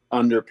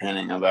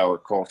underpinning of our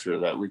culture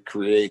that we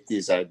create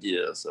these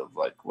ideas of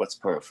like what's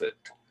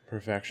perfect.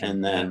 Perfection.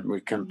 And then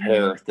we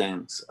compare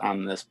things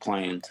on this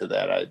plane to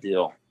that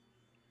ideal.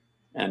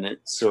 And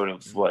it's sort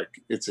of like,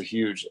 it's a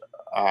huge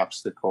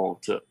obstacle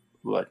to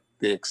like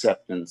the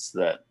acceptance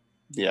that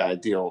the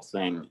ideal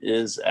thing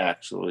is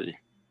actually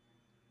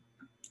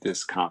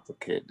this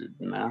complicated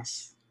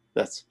mess.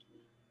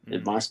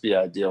 It must be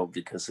ideal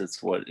because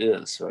it's what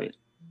is, right?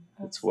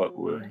 It's what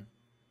we're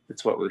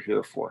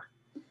here for.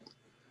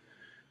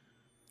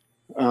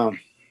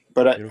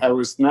 But I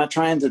was not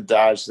trying to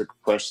dodge the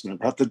question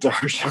about the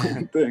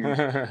darshan thing.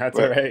 That's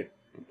but, all right.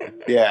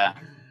 Yeah.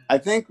 I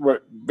think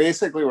what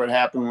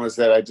happened was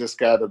that I just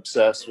got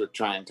obsessed with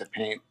trying to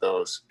paint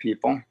those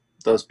people,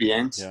 those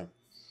beings. Yeah.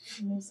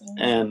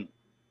 And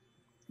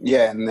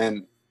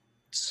then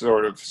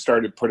sort of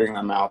started putting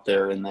them out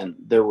there, and then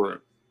there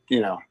were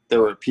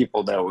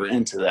people that were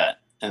into that,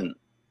 and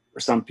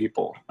some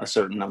people, a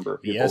certain number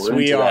of people were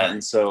into that,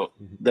 and so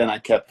then I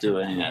kept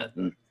doing it,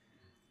 and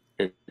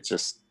it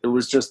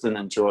was just an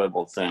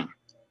enjoyable thing.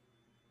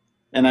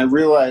 And I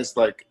realized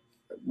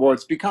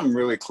it's become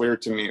really clear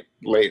to me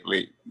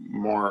lately,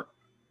 more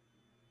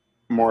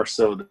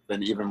so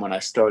than even when I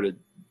started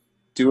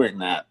doing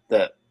that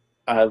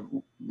I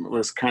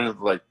was kind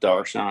of like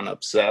darshan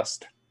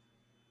obsessed.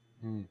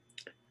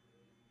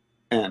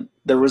 And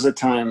there was a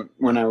time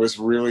when I was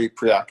really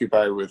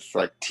preoccupied with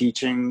like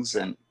teachings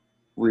and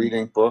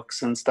reading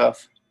books and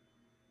stuff.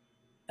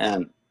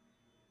 And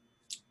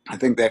I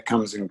think that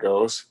comes and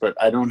goes,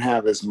 but I don't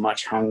have as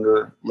much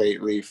hunger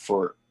lately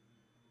for,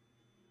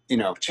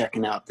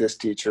 checking out this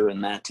teacher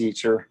and that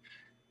teacher.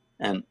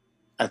 And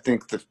I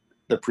think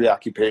the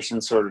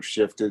preoccupation sort of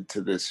shifted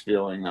to this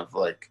feeling of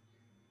like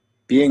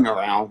being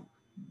around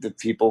the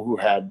people who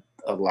had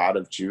a lot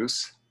of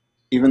juice,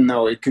 even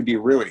though it could be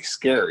really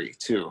scary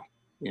too.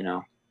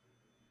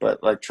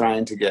 But like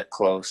trying to get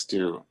close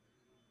to,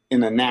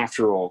 in a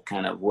natural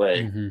kind of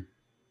way,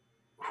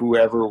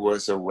 whoever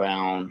was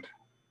around,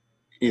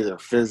 either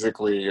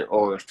physically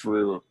or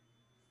through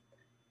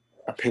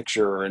a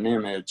picture or an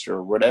image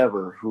or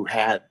whatever, who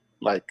had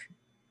like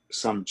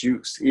some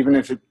juice, even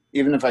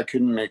if I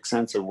couldn't make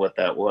sense of what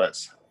that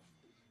was.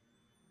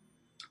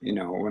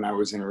 When I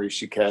was in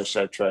Rishikesh,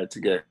 I tried to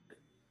get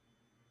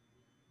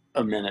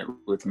a minute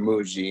with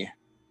Muji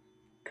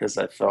because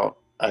I felt,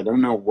 I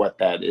don't know what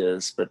that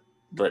is, but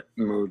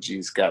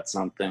Muji's got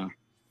something.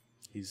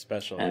 He's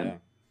special. And,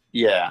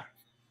 yeah.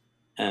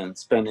 And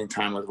spending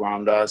time with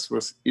Ram Dass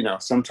was,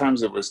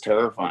 sometimes it was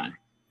terrifying.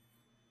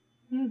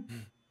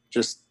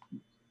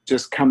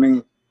 Just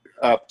coming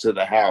up to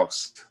the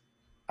house,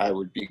 I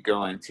would be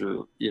going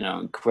through,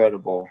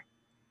 incredible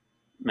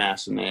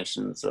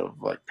machinations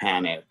of like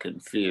panic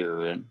and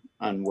fear and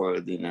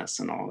unworthiness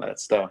and all that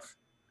stuff.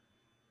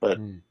 But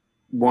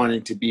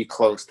wanting to be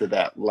close to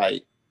that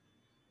light.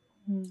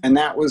 And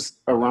that was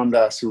a Ram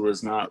Dass who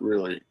was not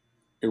really,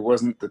 it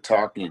wasn't the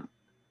talking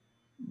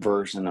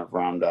version of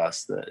Ram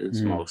Dass that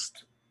is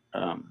most,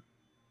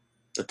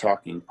 the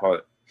talking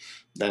part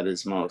that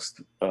is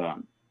most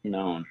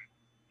known.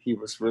 He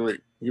was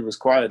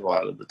quiet a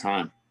lot of the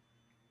time.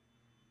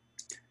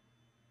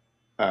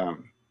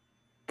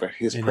 But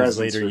his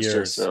presence was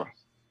just so,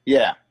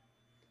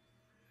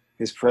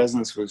 his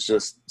presence was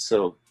just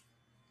so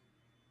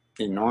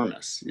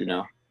enormous,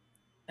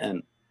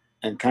 and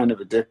kind of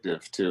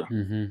addictive too.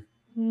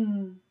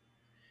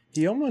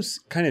 He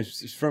almost kind of,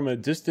 from a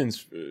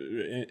distance,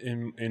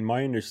 in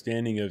my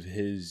understanding of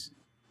his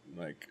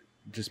like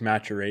just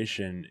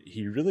maturation,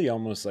 he really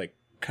almost like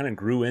kind of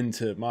grew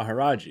into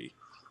Maharaji.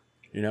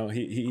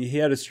 He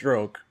had a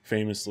stroke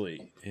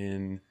famously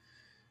in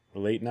the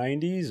late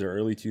 90s or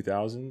early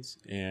 2000s,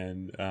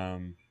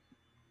 and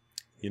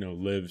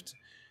lived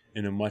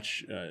in a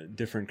much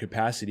different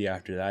capacity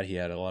after that. He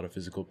had a lot of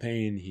physical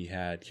pain. He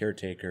had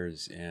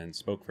caretakers and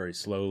spoke very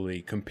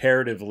slowly,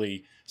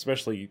 comparatively,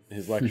 especially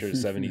his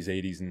lectures 70s,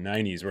 80s, and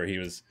 90s, where he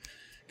was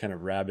kind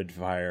of rapid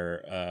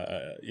fire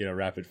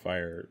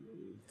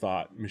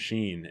thought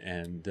machine.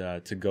 And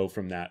to go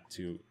from that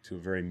to a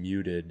very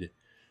muted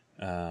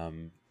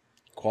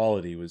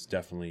quality was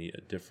definitely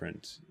a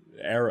different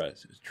era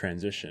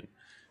transition.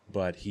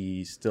 But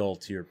he still,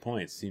 to your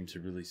point, seemed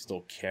to really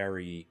still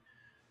carry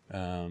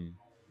the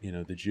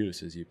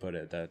juice, as you put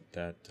it,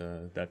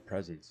 that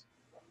presence.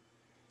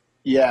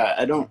 Yeah,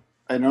 I don't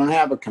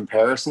have a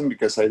comparison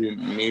because I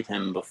didn't meet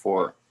him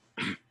before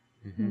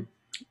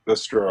the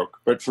stroke.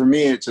 But for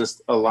me, it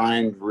just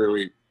aligned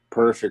really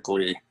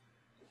perfectly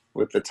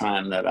with the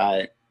time that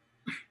I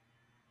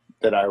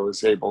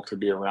was able to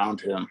be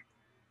around him.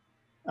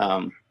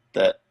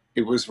 That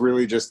it was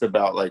really just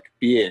about like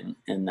being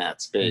in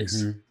that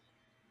space,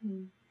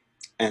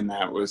 and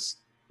that was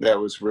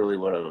really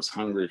what I was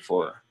hungry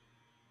for.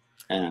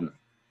 And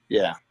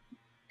yeah,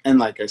 and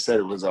like I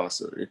said,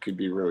 it could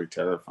be really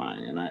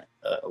terrifying, and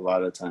a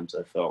lot of times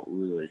I felt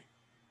really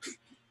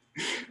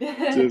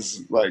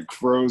just like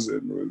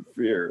frozen with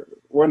fear.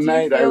 One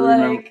night I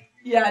remember.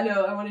 Yeah,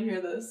 no, I want to hear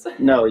this.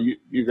 No,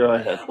 you go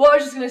ahead. Well, I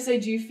was just gonna say,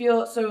 do you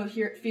feel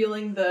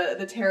feeling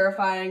the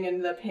terrifying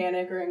and the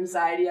panic or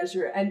anxiety as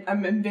and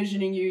I'm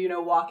envisioning you,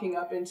 walking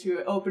up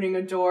into opening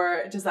a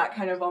door. Does that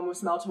kind of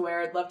almost melt away?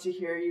 I'd love to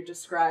hear you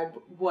describe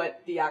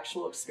what the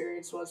actual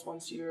experience was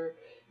once you were,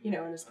 in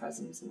his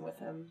presence and with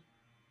him.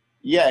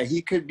 Yeah,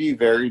 he could be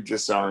very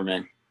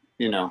disarming,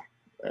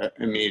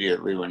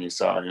 immediately when you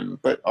saw him,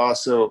 but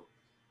also,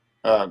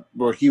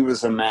 he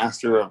was a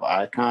master of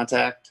eye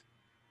contact.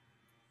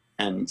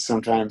 And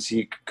sometimes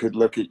he could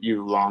look at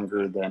you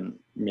longer than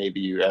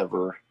maybe you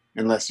ever,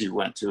 unless you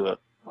went to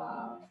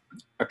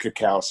a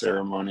cacao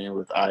ceremony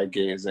with eye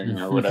gazing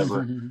or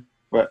whatever.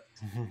 But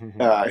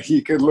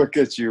he could look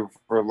at you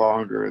for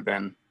longer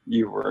than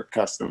you were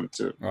accustomed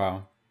to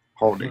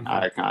holding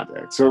eye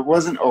contact. So it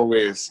wasn't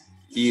always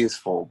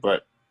easeful.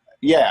 But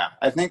yeah,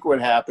 I think what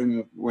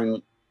happened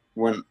when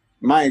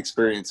my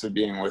experience of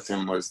being with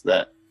him was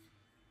that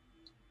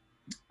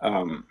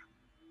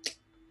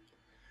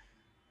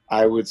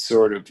I would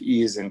sort of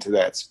ease into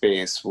that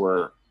space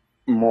where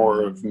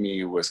more of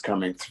me was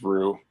coming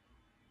through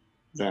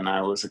than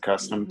I was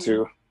accustomed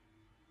to.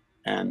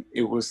 And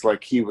it was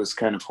like he was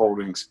kind of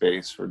holding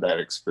space for that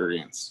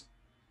experience.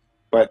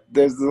 But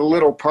there's a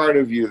little part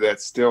of you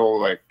that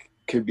still like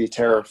could be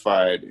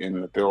terrified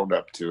in the build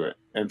up to it.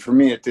 And for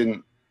me, it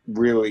didn't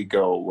really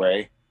go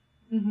away.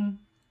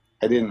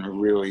 I didn't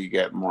really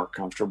get more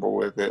comfortable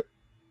with it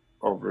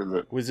over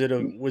the... Was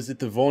it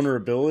the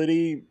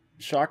vulnerability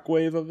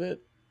shockwave of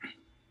it?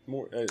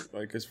 More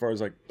like as far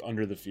as like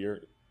under the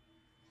fear?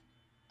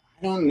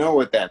 I don't know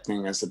what that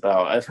thing is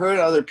about. I've heard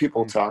other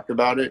people talk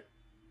about it,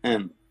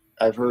 and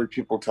I've heard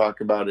people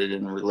talk about it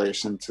in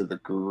relation to the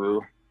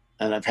guru,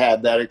 and I've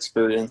had that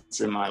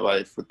experience in my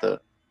life with the,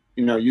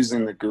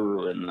 using the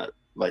guru in the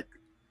like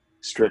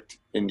strict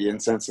Indian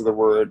sense of the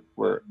word,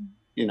 where,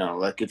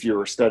 like if you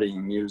were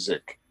studying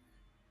music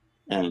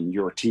and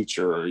your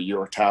teacher or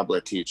your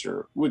tabla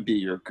teacher would be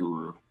your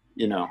guru,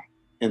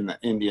 in the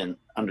Indian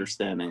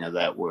understanding of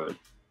that word.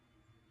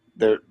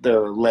 There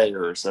are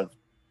layers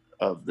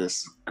of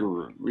this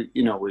guru,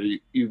 where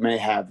you may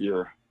have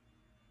your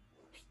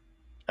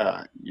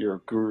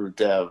Guru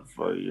Dev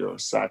or your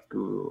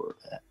Satguru,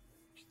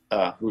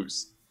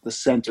 who's the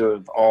center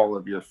of all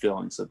of your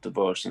feelings of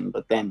devotion.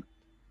 But then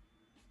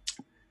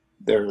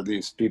there are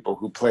these people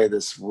who play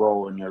this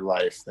role in your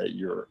life that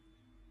you're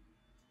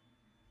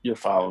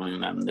following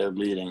them. They're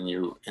leading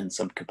you in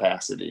some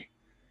capacity.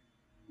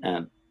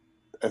 And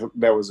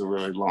that was a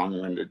really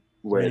long-winded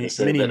way to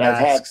say that.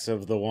 Masks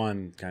of the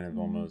one, kind of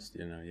almost,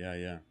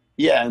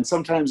 Yeah, and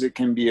sometimes it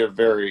can be a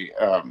very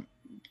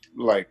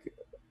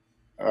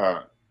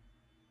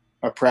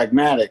a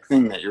pragmatic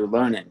thing that you're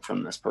learning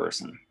from this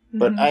person.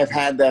 But I've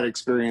had that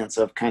experience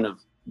of kind of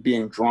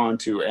being drawn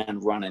to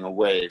and running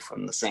away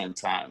from at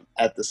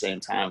the same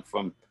time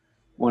from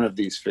one of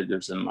these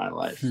figures in my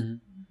life.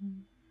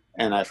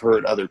 And I've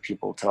heard other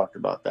people talk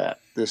about that,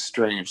 this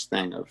strange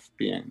thing of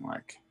being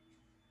like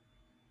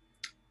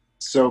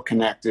so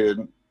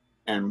connected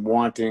and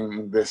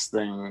wanting this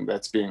thing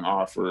that's being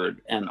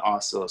offered, and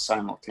also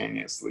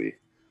simultaneously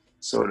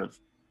sort of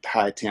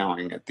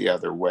hightailing it the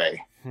other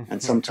way.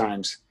 And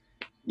sometimes,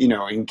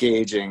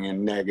 engaging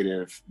in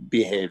negative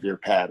behavior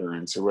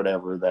patterns or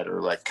whatever that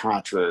are like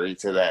contrary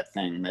to that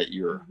thing that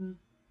you're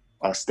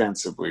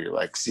ostensibly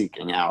like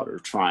seeking out or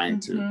trying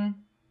to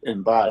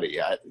embody.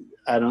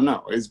 I don't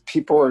know.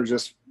 People are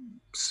just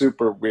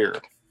super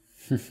weird.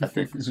 I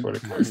think is what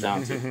it comes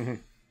down to.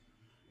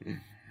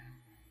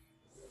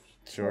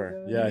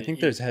 Sure. Yeah, I think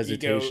there's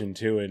hesitation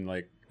too in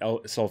like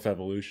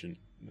self-evolution.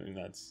 I mean,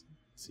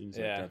 seems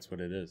like that's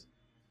what it is.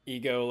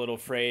 Ego a little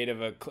afraid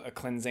of a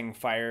cleansing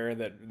fire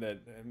that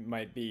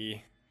might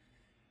be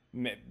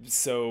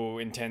so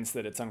intense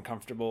that it's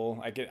uncomfortable.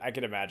 I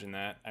could imagine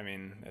that. I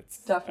mean,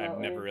 I've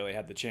never really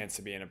had the chance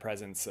to be in a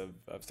presence of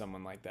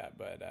someone like that,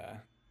 but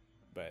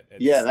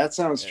yeah, that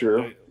sounds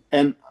true.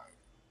 And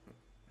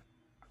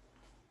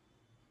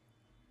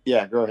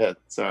yeah, go ahead.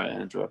 Sorry, I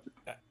interrupted.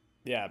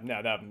 Yeah,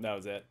 no, that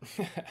was it.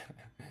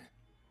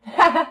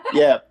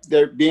 Yeah,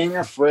 they're being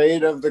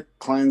afraid of the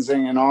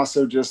cleansing, and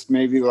also just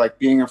maybe like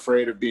being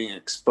afraid of being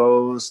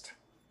exposed.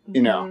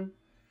 You know,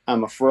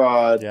 I'm a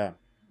fraud. Yeah.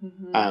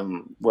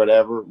 I'm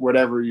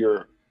whatever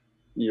your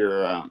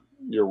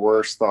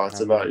worst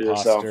thoughts about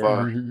yourself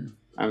are. I'm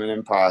an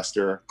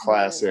imposter.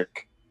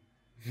 Classic.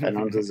 I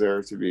don't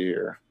deserve to be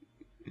here.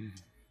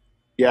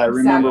 Yeah, I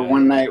remember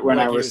one night when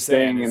I was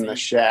staying in the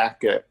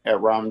shack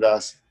at Ram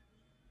Dass,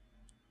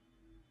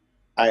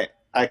 I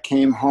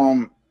came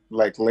home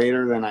like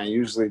later than I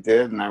usually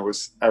did, and I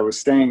was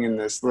staying in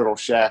this little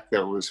shack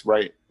that was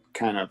right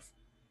kind of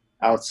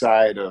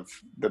outside of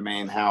the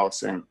main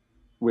house and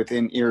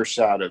within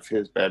earshot of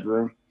his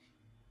bedroom.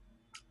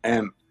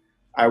 And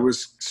I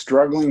was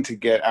struggling to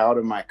get out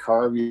of my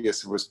car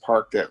because it was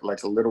parked at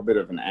like a little bit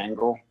of an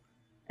angle.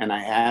 And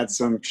I had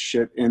some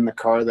shit in the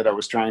car that I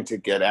was trying to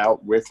get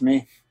out with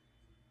me.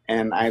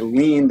 And I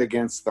leaned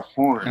against the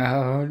horn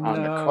on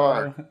the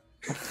car.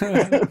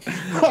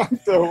 The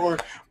horn.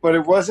 But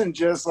it wasn't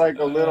just like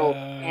a little,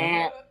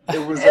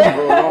 it was a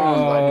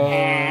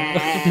prolonged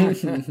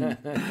like,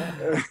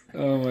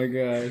 oh my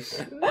gosh.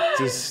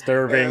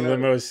 Disturbing the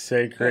most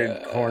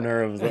sacred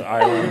corner of the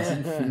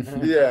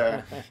island.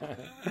 Yeah.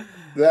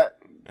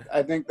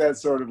 I think that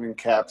sort of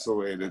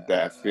encapsulated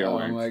that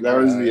feeling. Oh that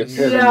was the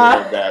epitome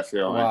of that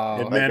feeling.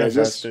 Wow. It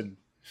manifested.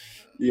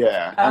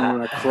 I'm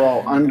gonna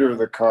crawl under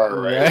the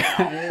car right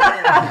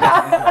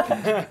now.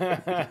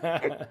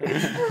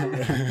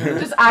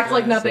 Just act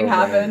like nothing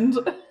happened.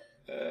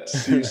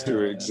 Cease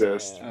to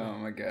exist. Oh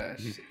my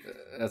gosh,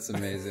 that's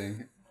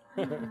amazing.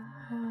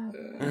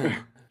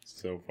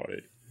 So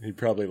funny. He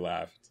probably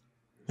laughed.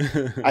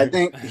 I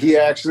think he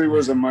actually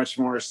was a much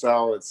more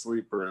solid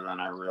sleeper than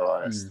I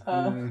realized.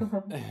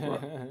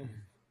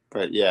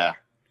 But yeah,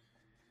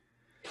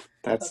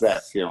 that's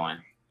that feeling.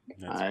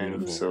 I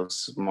am so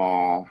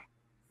small.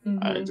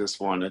 I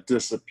just want to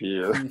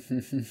disappear.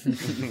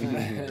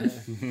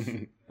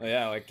 Well,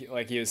 yeah,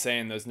 like he was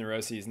saying, those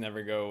neuroses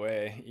never go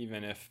away,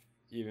 even if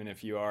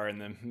you are in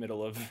the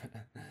middle of,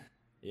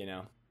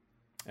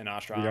 an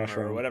ashram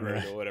or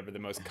whatever the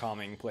most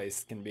calming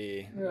place can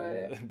be.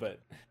 Right.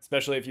 But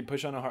especially if you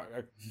push on a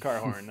car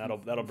horn,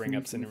 that'll bring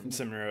up some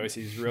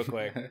neuroses real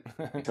quick.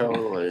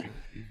 Totally.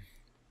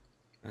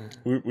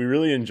 We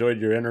really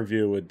enjoyed your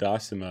interview with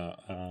Dasima.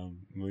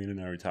 Melina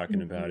and I were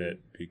talking about it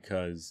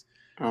because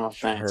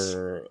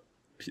her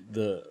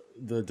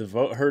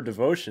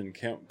devotion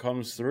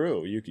comes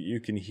through. You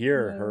can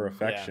hear her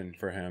affection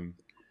for him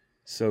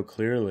so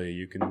clearly.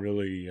 You can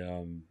really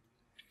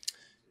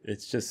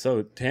it's just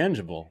so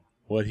tangible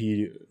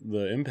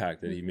the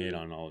impact that he made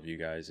on all of you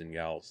guys and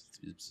gals.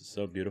 It's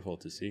so beautiful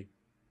to see.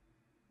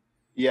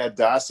 Yeah,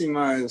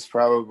 Dasima is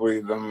probably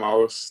the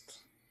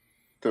most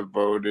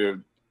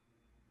devoted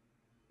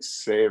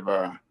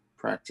Seva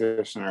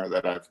practitioner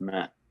that I've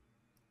met.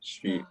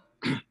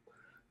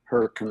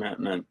 Her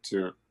commitment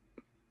to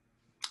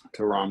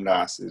Ram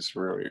Dass is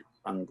really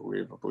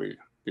unbelievably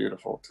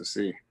beautiful to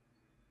see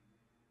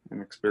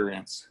and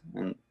experience.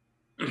 And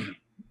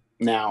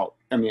now,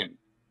 I mean,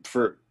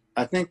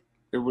 I think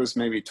it was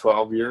maybe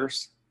 12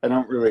 years. I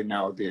don't really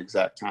know the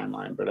exact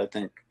timeline, but I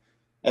think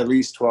at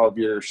least 12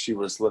 years she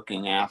was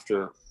looking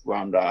after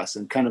Ram Dass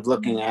and kind of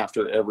looking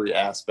after every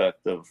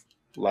aspect of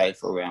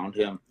life around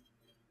him,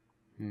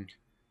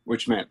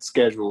 which meant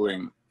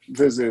scheduling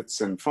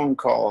visits and phone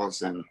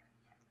calls and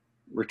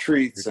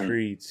retreats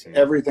and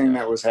everything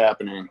that was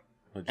happening.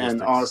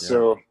 And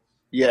also,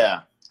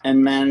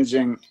 and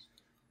managing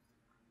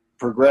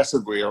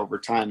progressively over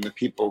time the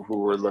people who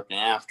were looking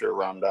after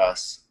Ram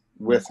Dass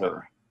with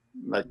her,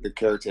 like the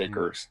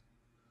caretakers,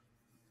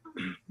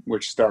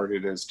 which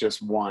started as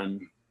just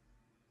one.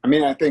 I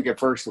mean, I think at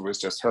first it was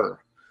just her,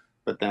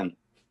 but then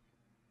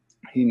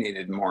he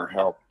needed more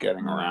help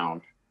getting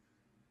around.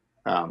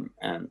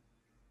 And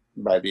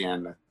by the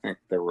end, I think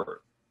there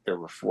were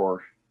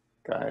 4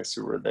 guys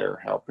who were there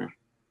helping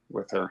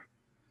with her.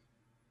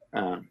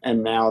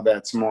 And now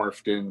that's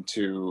morphed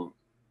into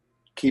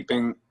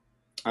keeping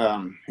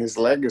his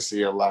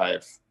legacy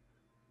alive,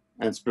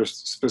 and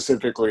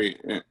specifically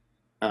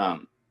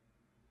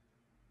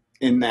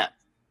in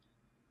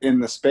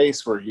the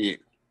space where he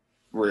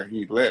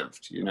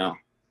lived,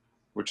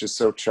 which is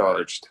so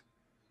charged.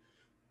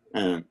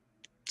 And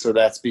so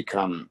that's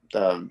become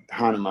the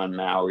Hanuman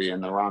Maui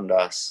and the Ram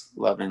Dass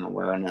Loving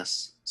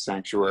Awareness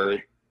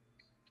Sanctuary.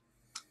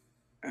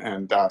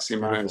 And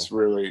Dasima is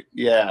really,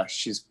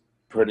 she's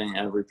putting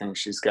everything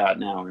she's got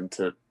now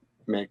into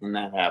making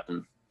that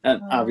happen.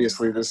 And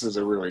obviously this is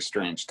a really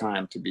strange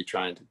time to be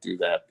trying to do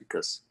that,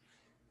 because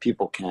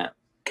people can't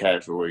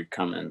casually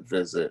come and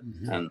visit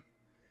and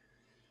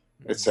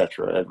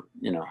etc.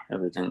 You know,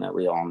 everything that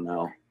we all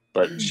know.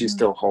 But she's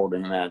still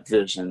holding that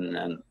vision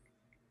and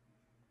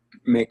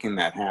making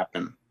that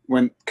happen.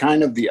 When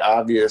kind of the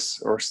obvious,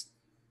 or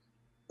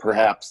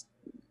perhaps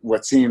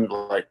what seemed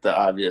like the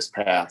obvious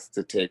path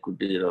to take, would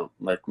be to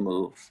like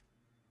move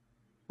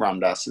Ram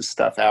Dass's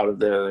stuff out of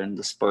there and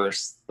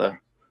disperse the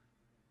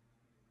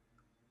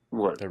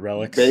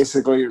relics,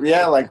 basically.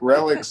 Like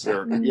relics,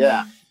 or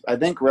I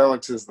think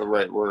relics is the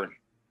right word,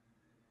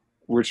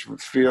 which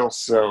would feel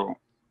so,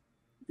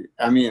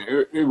 I mean,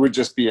 it would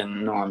just be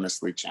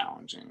enormously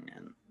challenging.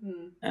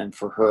 And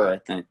for her, I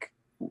think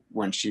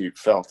when she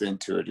felt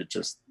into it, it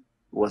just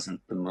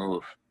wasn't the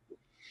move.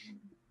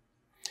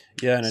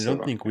 Yeah, and I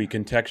don't think we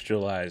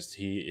contextualized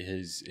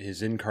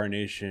his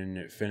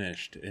incarnation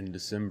finished in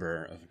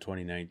December of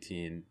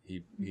 2019.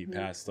 He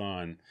passed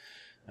on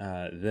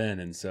then,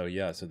 and so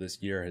so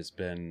this year has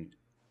been,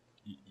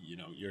 you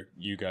know,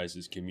 you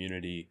guys'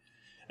 community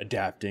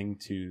adapting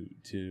to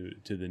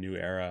the new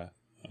era.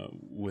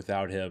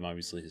 Without him,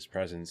 obviously his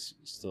presence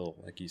still,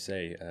 like you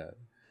say,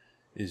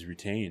 is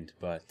retained.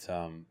 But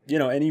you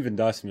know, and even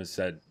Dasima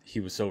said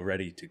he was so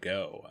ready to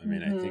go. I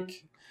mean, I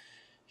think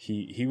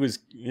he was,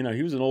 you know,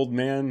 he was an old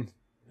man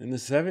in the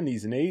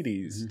 70s and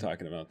 80s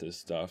talking about this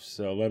stuff.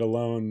 So let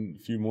alone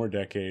a few more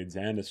decades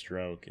and a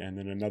stroke and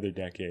then another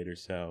decade or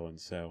so. And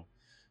so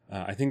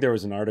I think there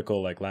was an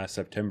article like last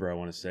September, I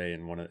want to say,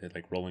 in one of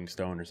like Rolling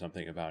Stone or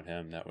something about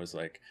him that was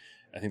like,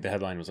 I think the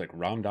headline was like,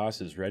 Ram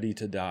Dass is ready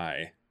to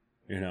die.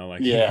 You know,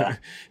 like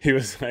he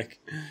was like,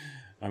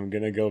 I'm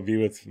going to go be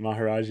with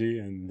Maharaji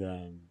and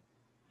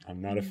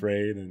I'm not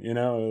afraid. And, you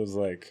know, it was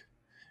like,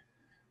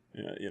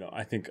 you know,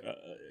 I think,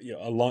 you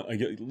know,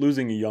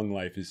 losing a young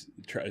life is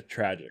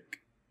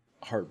tragic,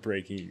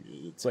 heartbreaking.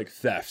 It's like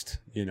theft,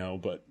 you know,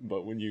 but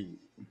when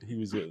he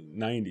was in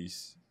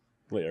 90s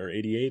or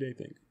 88, I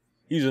think.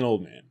 He was an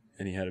old man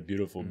and he had a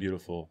beautiful,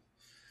 beautiful,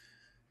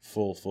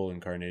 full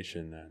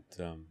incarnation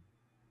that,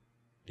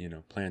 you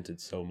know,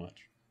 planted so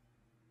much.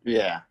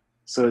 Yeah.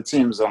 So it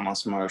seems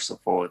almost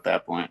merciful at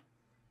that point.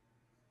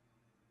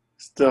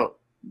 Still,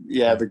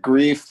 the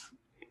grief,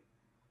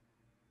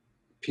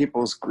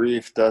 people's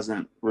grief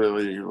doesn't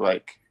really,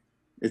 like,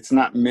 it's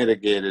not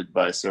mitigated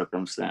by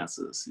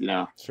circumstances, you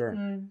know? Sure.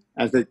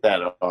 I think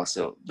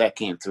that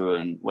came through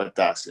in what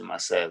Dasima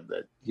said,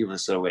 that he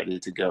was so ready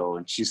to go,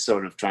 and she's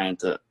sort of trying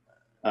to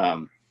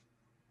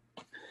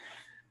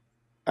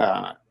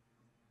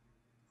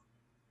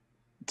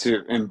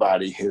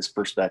embody his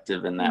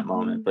perspective in that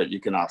moment, but you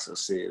can also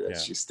see that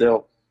it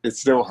still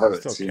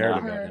hurts. Still cared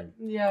about him.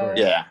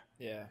 Yeah.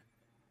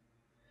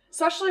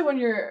 Especially when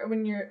you're,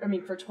 I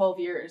mean, for 12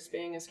 years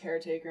being his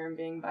caretaker and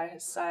being by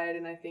his side.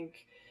 And I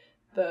think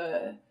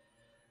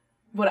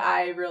what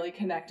I really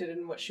connected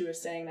in what she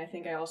was saying, and I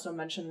think I also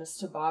mentioned this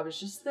to Bob, is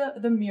just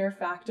the mere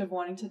fact of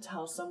wanting to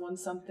tell someone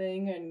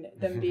something and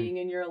them being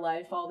in your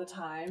life all the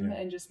time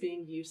and just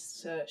being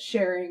used to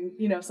sharing,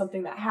 you know,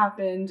 something that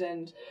happened.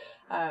 And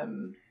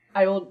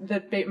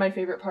my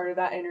favorite part of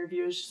that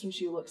interview is just when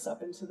she looks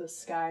up into the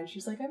sky and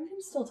she's like, I can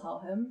still tell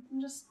him.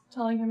 I'm just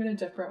telling him in a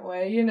different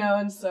way, you know?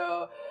 And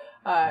so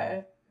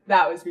that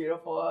was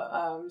beautiful.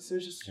 So it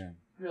was just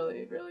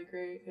really, really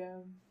great.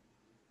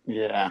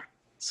 Yeah.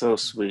 So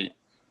sweet.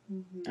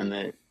 And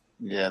they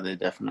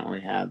definitely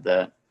had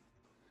that,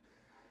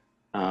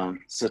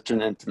 such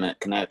an intimate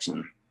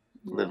connection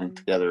living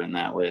together in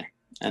that way.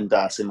 And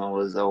Dasima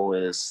was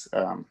always,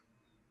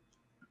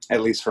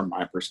 at least from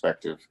my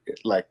perspective,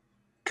 like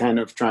kind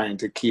of trying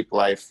to keep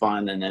life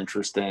fun and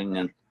interesting,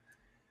 and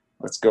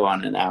let's go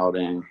on an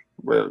outing.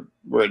 Where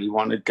do you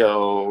want to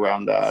go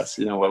around us?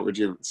 You know, what would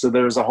you? So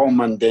there's a whole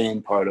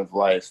mundane part of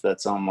life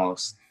that's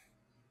almost,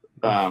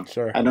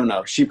 sure. I don't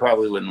know. She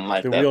probably wouldn't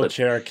like the that.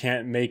 Wheelchair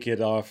can't make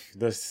it off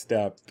this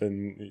step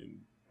and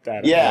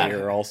that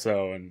layer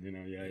also, and you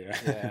know,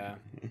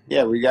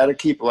 yeah. We got to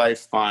keep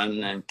life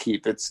fun and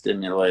keep it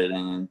stimulating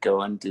and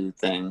go and do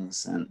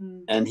things.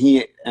 And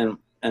he and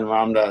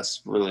Ram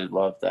Dass really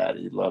loved that.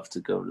 He loved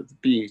to go to the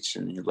beach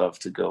and he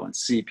loved to go and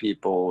see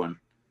people, and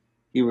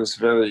he was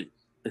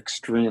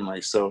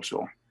extremely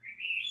social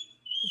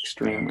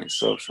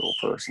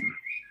person.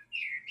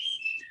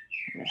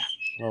 Yeah.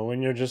 Well,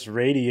 when you're just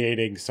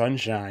radiating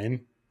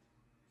sunshine,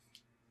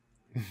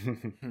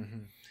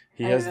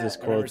 he has this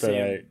quote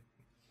that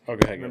I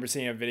remember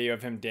seeing a video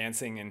of him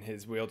dancing in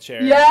his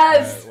wheelchair.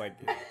 Yes,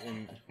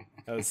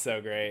 that was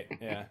so great.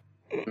 Yeah,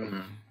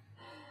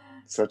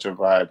 such a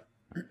vibe.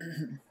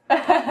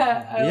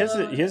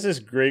 He has this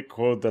great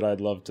quote that I'd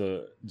love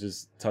to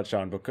just touch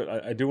on,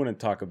 because I do want to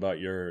talk about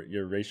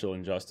your racial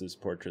injustice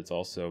portraits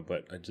also,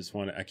 but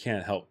I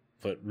can't help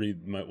but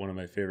read one of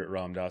my favorite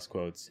Ram Dass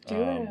quotes.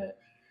 Do it.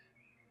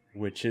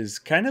 Which is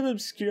kind of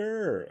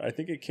obscure. I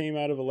think it came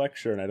out of a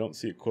lecture, and I don't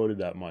see it quoted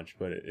that much,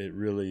 but it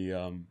really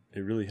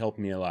helped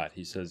me a lot.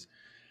 He says,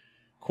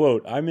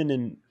 quote, I'm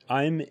in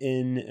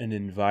an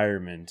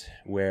environment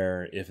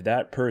where if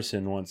that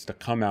person wants to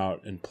come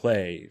out and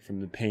play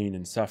from the pain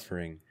and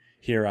suffering,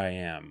 here I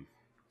am.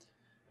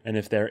 And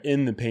if they're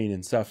in the pain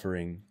and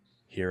suffering,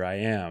 here I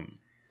am.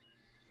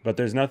 But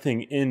there's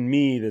nothing in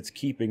me that's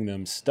keeping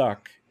them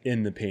stuck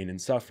in the pain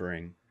and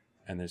suffering,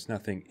 and there's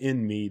nothing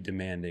in me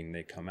demanding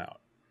they come out.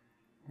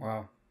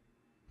 Wow.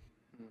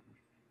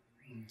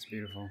 It's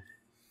beautiful.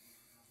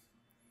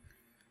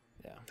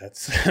 Yeah.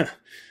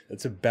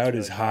 That's about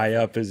as high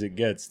up as it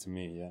gets to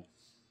me, yeah.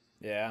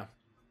 Yeah.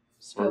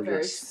 Feel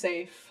very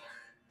safe.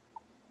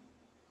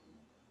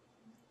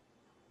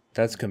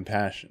 That's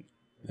compassion.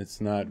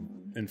 It's not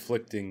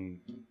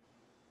inflicting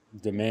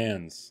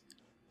demands,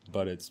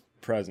 but it's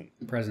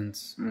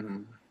presence.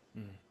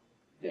 Mm-hmm.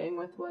 Being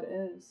with what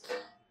is.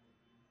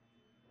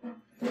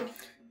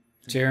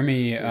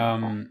 Jeremy,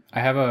 I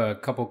have a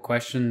couple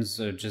questions.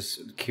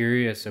 Just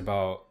curious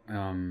about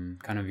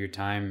kind of your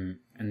time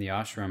in the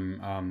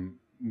ashram.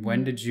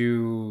 When did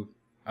you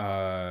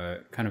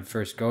kind of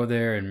first go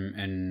there,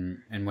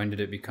 and when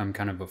did it become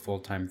kind of a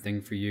full-time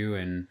thing for you?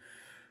 And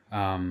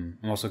I'm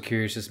also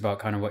curious just about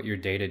kind of what your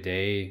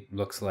day-to-day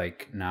looks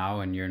like now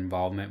and your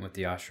involvement with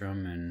the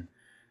ashram,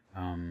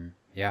 and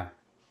yeah.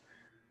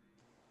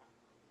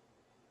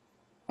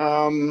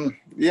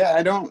 Yeah,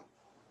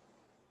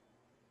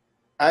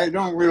 I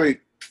don't really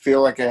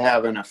feel like I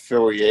have an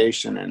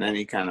affiliation in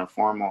any kind of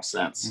formal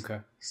sense. Okay.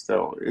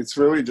 So it's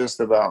really just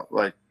about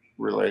like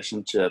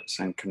relationships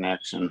and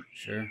connection.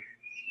 Sure.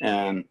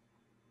 And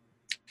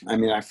I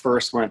mean, I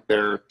first went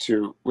there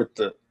with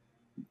the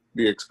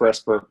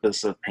express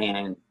purpose of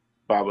painting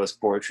Baba's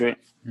portrait.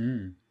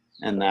 Mm.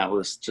 And that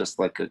was just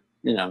like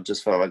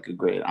just felt like a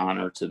great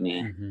honor to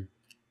me. Mm-hmm.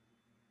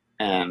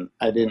 And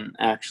I didn't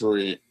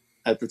actually,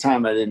 at the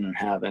time, I didn't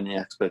have any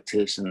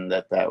expectation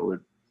that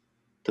would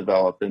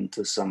develop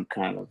into some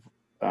kind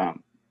of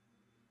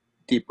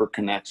deeper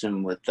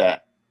connection with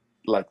that,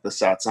 like the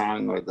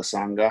satsang or the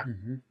sangha.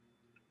 Mm-hmm.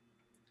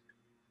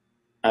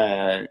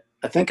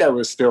 I think I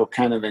was still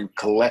kind of in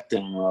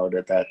collecting mode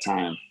at that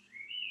time.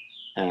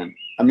 And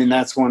I mean,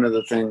 that's one of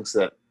the things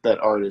that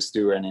artists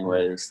do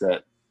anyways,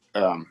 that,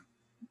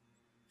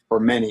 or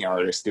many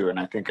artists do. And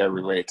I think I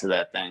relate to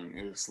that thing,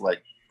 is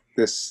like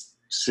this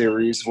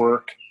series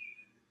work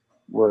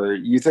where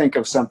you think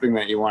of something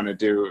that you want to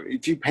do.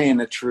 If you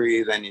paint a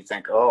tree, then you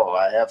think, oh,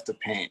 I have to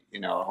paint,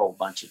 a whole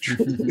bunch of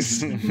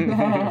trees.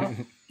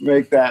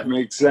 Make that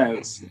make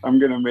sense. I'm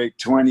going to make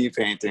 20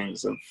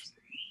 paintings of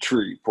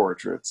tree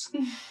portraits.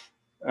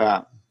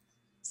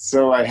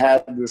 So I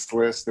had this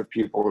list of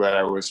people that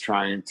I was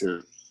trying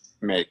to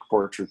make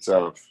portraits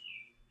of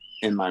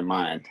in my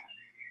mind.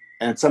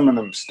 And some of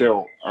them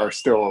are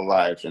still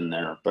alive in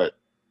there, but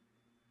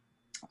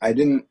I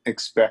didn't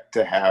expect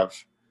to have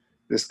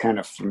this kind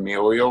of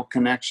familial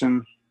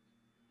connection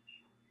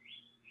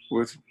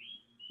with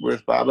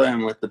Baba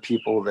and with the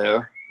people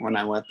there when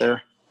I went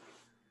there.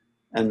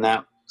 And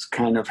that's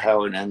kind of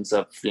how it ends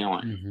up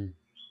feeling. Mm-hmm.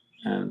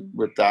 And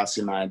with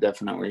Dasima, I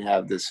definitely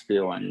have this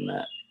feeling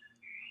that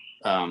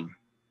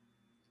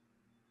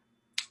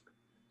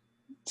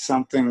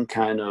something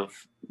kind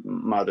of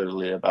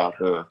motherly about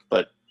her,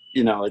 but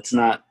it's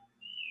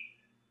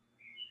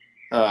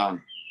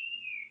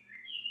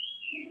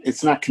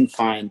not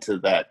confined to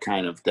that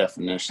kind of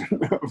definition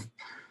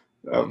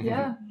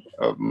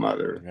of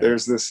mother. Yeah.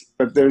 There's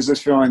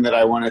this feeling that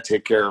I want to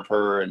take care of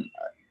her,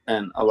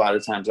 and a lot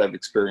of times I've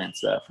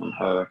experienced that from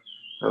her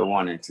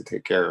wanting to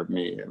take care of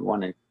me and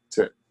wanting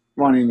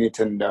me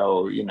to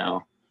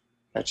know,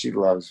 that she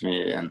loves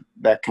me, and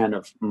that kind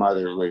of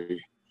motherly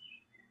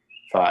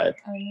vibe,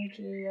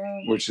 energy,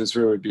 yeah. which is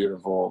really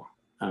beautiful.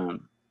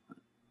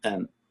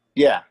 And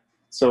yeah,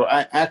 so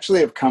I actually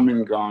have come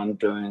and gone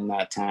during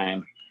that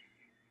time.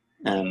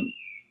 And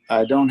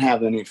I don't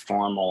have any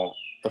formal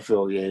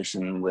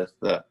affiliation with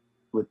the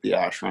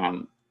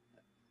ashram,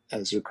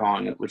 as you're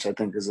calling it, which I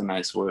think is a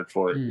nice word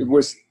for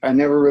it. I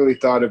never really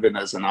thought of it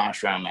as an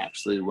ashram,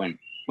 actually, when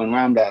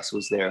Ram Dass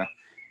was there,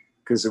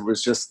 because it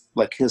was just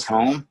like his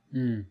home,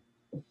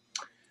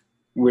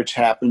 which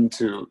happened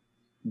to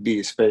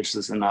be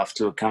spacious enough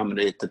to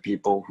accommodate the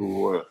people who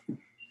were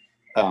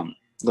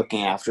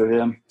looking after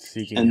him.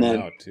 Seeking him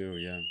out too,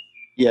 yeah.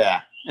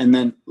 Yeah. And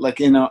then,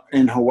 like in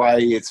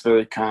Hawaii, it's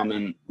very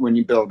common when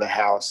you build a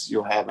house,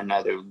 you'll have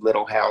another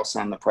little house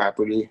on the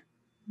property,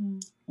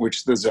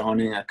 which the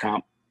zoning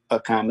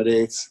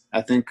accommodates.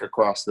 I think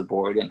across the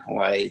board in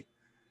Hawaii,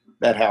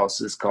 that house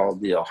is called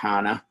the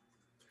ohana,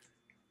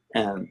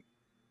 and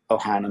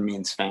ohana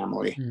means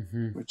family,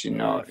 which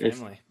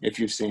if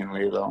you've seen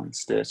Lilo and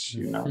Stitch,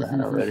 you know that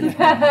already.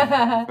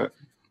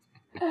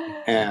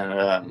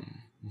 And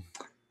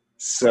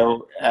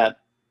so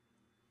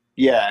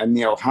in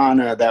the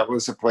ohana, that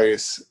was a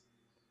place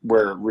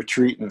where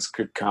retreatants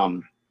could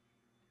come,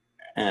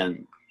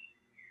 and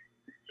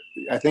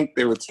I think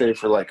they would stay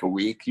for like a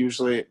week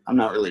usually. I'm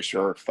not really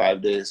sure,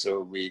 5 days or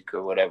a week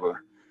or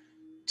whatever,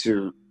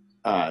 to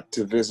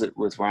visit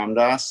with Ram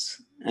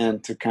Dass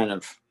and to kind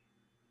of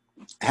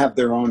have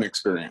their own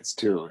experience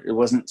too. It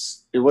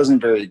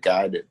wasn't very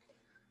guided.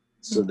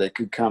 so they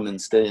could come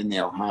and stay in the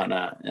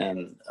Ohana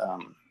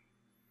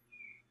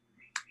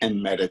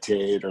and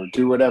meditate or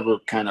do whatever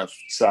kind of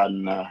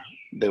sadhana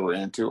they were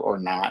into, or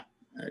not,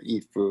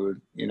 eat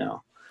food,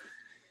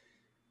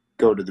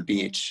 go to the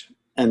beach,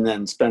 and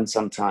then spend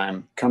some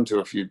time, come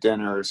to a few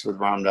dinners with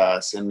Ram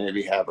Dass, and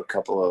maybe have a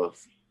couple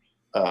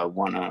of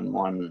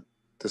one-on-one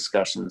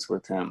discussions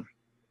with him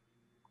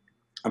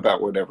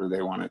about whatever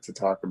they wanted to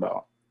talk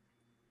about.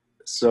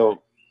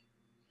 So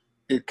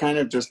it kind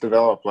of just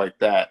developed like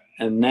that.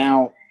 And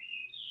now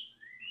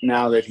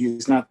that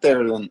he's not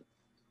there, then,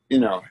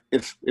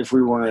 if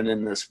we weren't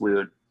in this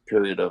weird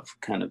period of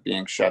kind of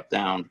being shut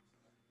down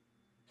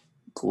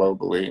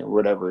globally or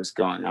whatever is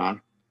going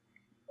on,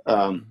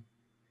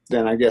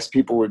 then I guess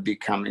people would be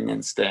coming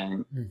and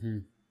staying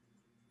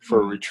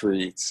for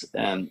retreats.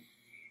 And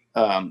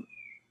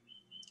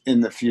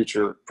in the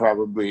future,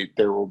 probably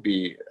there will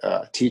be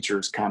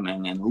teachers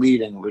coming and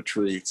leading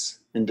retreats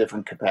in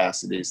different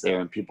capacities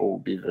there, and people will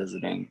be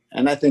visiting.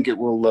 And I think it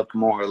will look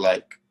more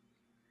like,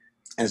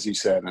 as you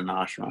said, an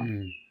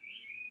ashram.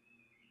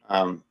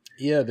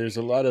 Yeah, there's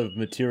a lot of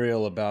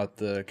material about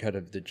the kind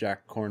of the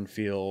Jack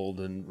Cornfield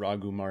and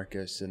Raghu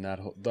Marcus and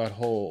that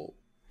whole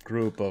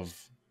group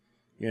of,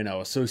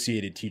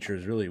 associated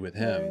teachers really with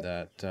him,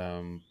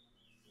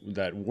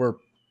 that were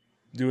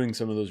doing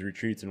some of those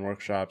retreats and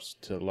workshops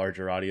to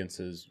larger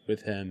audiences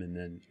with him. And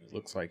then it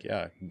looks like,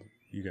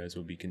 you guys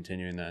will be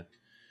continuing that.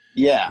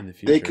 Yeah, in the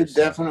future, they could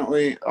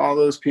definitely, all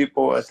those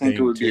people, I think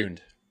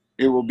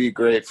it will be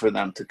great for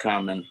them to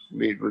come and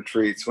lead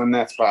retreats when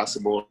that's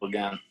possible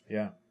again.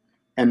 Yeah.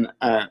 And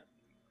I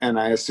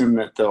assume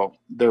that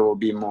there will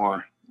be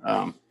more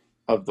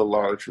of the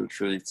large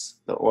retreats,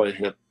 the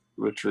Oi-Hip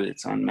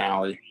retreats on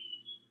Maui,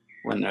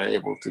 when they're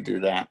able to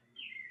do that.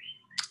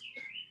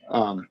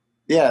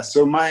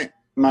 So my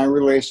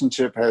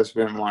relationship has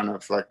been one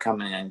of like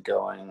coming and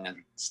going and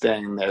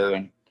staying there,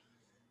 and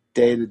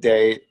day to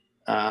day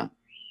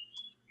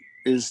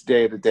is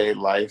day-to-day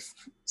life.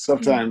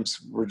 Sometimes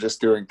we're just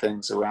doing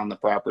things around the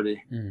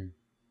property.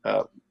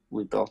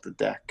 We built a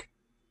deck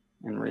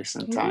in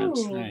recent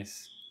times.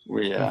 Nice.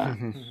 We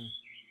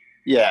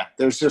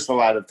there's just a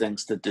lot of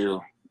things to do,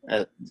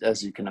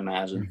 as you can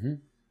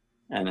imagine.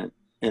 And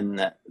in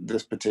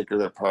this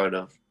particular part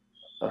of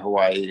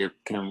Hawaii, it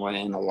can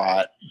rain a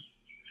lot.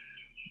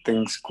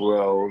 Things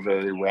grow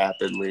very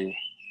rapidly.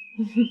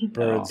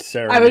 Birds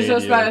I was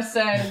just about to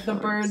say, the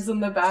birds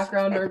in the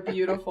background are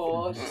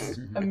beautiful. It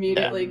just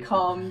immediately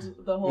calmed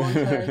the whole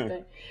entire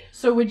thing.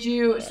 So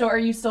are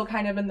you still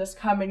kind of in this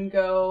come and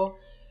go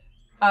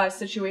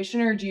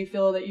situation, or do you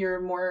feel that you're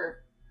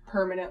more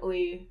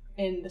permanently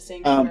in the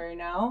sanctuary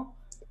now?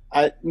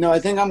 I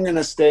think I'm going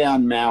to stay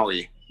on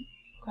Maui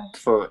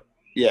for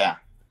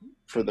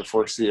the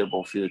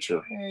foreseeable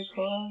future. Very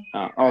cool.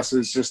 Also,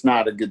 it's just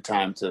not a good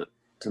time to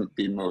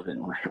be moving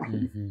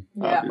around.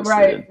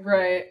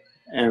 Right.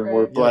 And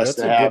we're blessed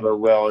to have a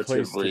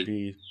relatively place to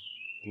be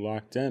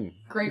locked in.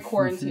 Great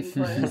quarantine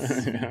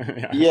place.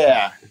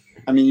 Yeah.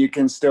 I mean, you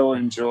can still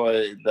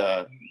enjoy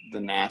the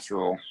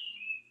natural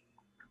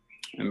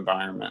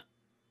environment.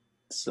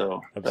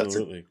 So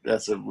absolutely,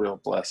 that's a real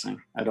blessing.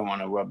 I don't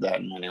want to rub that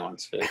in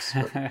anyone's face,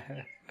 but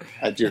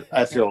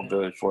I feel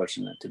very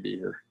fortunate to be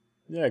here.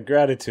 Yeah,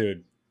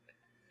 gratitude.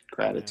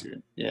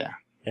 Yeah.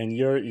 And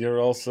you're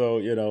also,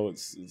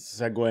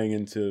 segueing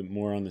into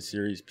more on the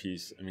series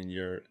piece. I mean,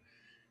 you're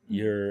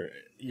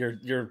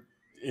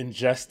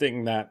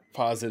ingesting that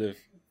positive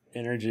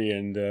energy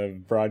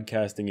and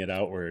broadcasting it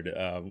outward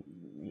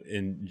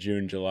in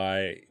June,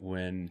 July,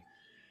 when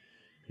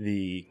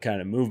the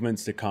kind of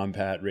movements to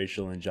combat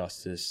racial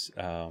injustice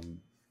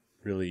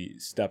really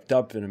stepped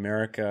up in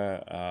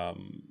America.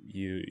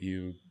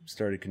 You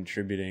started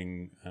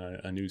contributing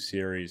a new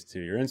series to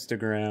your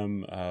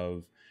Instagram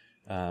of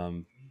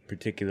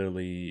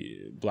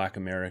particularly Black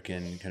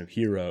American kind of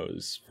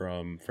heroes,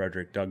 from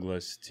Frederick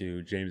Douglass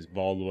to James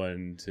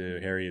Baldwin to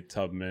Harriet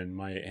Tubman,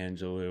 Maya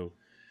Angelou.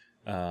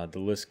 The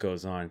list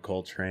goes on,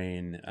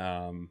 Coltrane.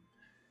 I'd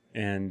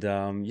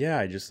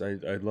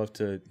love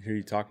to hear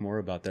you talk more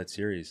about that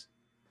series.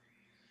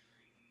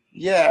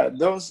 Yeah,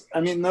 those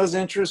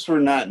interests were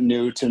not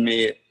new to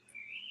me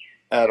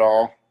at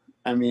all.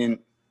 I mean,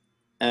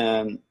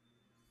 and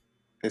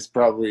it's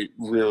probably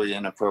really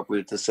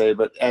inappropriate to say,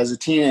 but as a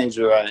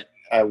teenager,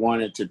 I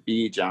wanted to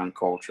be John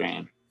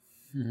Coltrane,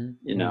 and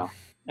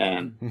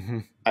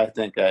I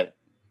think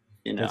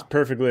it's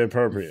perfectly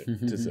appropriate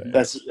to say.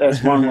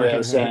 That's one way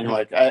of saying,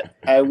 like,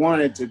 I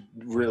wanted to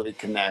really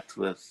connect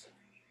with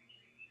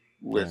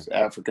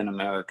African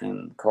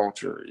American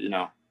culture.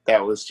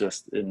 That was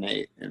just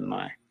innate in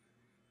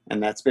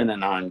and that's been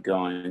an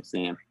ongoing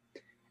theme.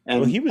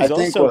 And he was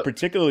also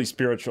particularly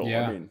spiritual.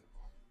 Yeah. I mean,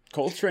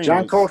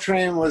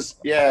 Coltrane was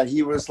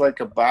he was like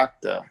a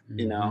bhakta,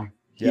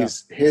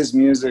 His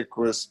music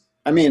was,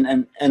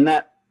 and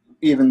that,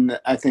 even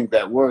I think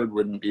that word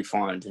wouldn't be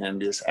foreign to him,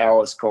 because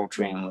Alice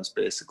Coltrane was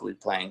basically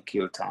playing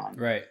kirtan.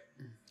 Right.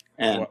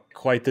 And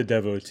quite the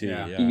devotee.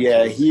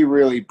 Yeah, he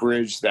really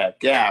bridged that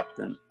gap.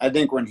 And I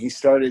think when he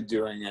started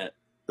doing it,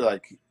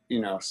 like,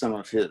 some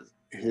of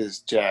his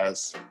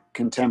jazz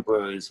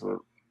contemporaries were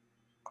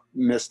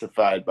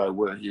mystified by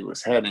where he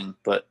was heading,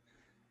 but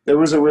there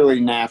was a really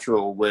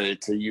natural way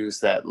to use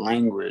that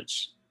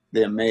language,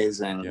 the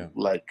amazing,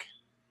 like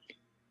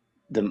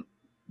the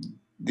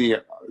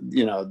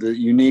you know, the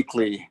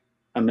uniquely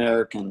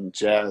American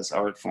jazz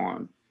art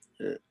form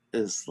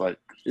is like,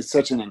 it's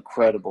such an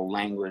incredible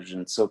language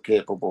and so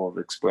capable of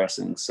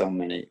expressing so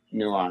many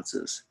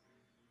nuances.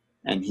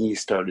 And he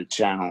started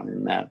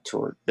channeling that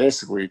toward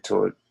absolutely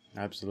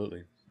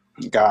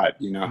God,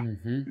 you know,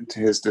 to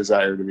his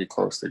desire to be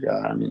close to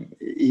God. I mean,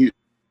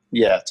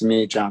 to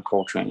me, John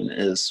Coltrane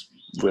is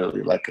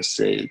really like a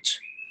sage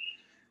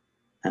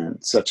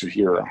and such a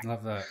hero.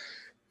 Love that.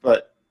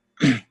 But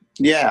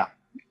yeah,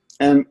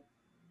 and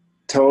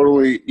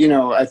totally, you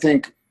know, I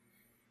think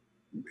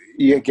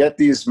you get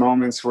these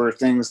moments where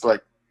things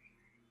like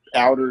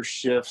outer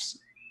shifts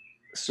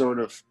sort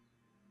of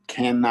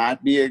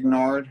cannot be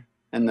ignored.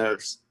 And there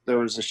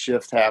is a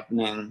shift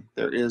happening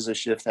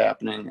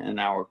in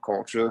our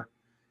culture.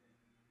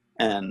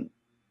 And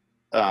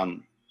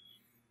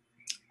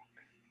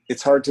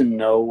it's hard to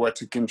know what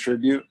to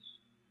contribute,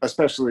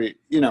 especially,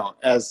 you know,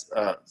 as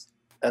a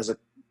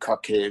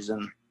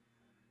Caucasian.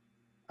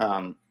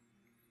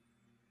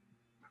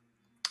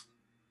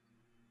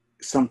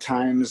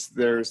 Sometimes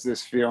there's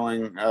this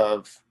feeling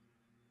of,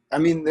 I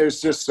mean,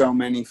 there's just so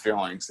many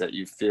feelings that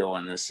you feel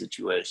in this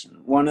situation.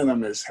 One of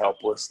them is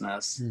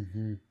helplessness.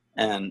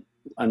 And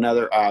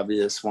another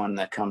obvious one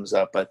that comes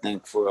up, I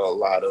think, for a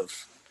lot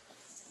of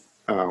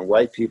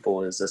white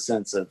people is a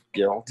sense of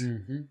guilt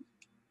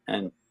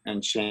and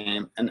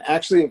shame. And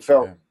actually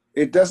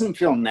it doesn't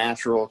feel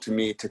natural to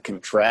me to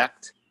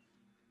contract,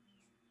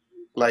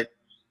 like,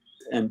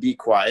 and be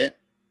quiet,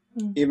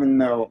 even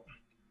though,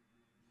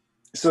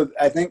 so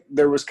I think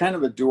there was kind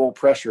of a dual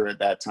pressure at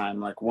that time.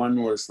 Like,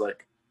 one was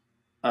like,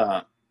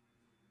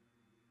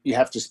 you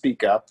have to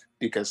speak up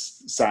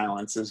because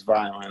silence is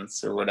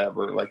violence or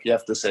whatever. Like, you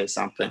have to say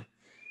something.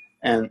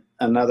 And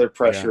another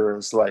pressure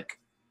is like,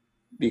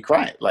 be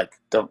quiet. Like,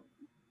 don't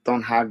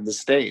hog the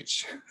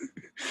stage.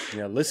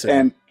 Listen.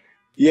 And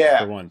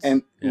for once.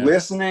 And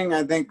listening,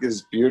 I think,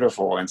 is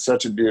beautiful and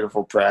such a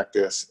beautiful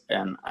practice.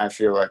 And I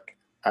feel like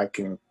I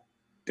can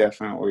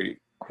definitely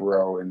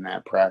grow in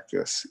that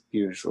practice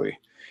usually.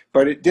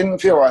 But it didn't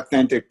feel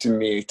authentic to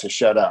me to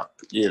shut up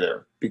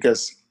either,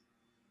 because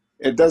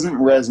it didn't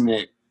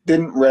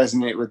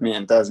resonate with me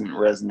and doesn't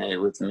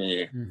resonate with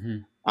me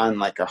on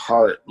like a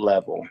heart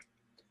level.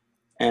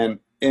 And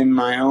in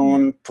my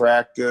own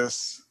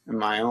practice, in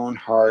my own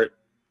heart,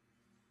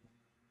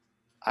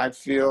 I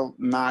feel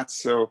not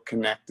so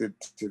connected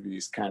to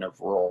these kind of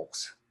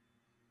roles.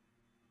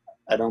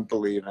 I don't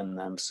believe in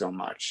them so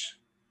much,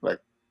 like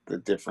the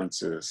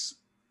differences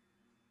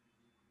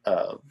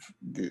of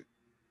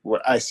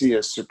what I see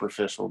as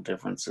superficial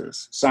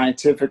differences.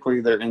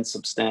 Scientifically, they're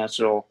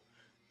insubstantial.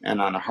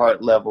 And on a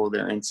heart level,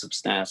 they're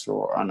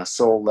insubstantial. On a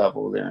soul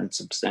level, they're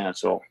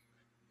insubstantial.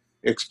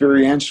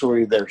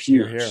 Experientially, they're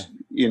huge,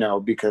 you know,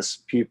 because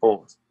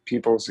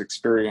people's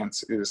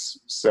experience is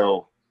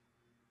so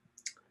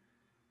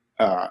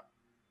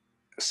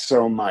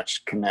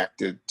much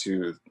connected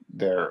to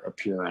their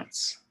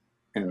appearance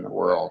in the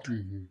world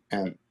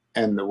and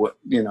the,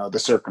 you know, the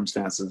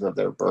circumstances of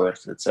their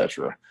birth,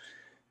 etc.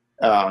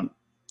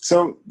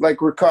 So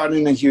like, we're caught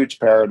in a huge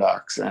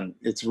paradox, and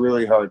it's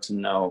really hard to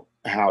know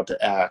how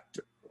to act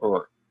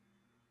or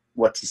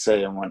what to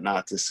say and what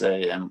not to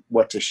say, and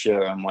what to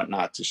share and what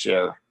not to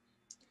share.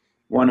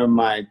 One of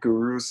my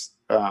gurus,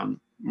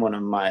 one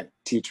of my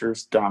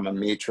teachers, Dharma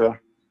Mitra,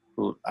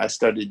 who I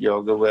studied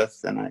yoga with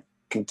and I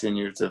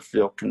continue to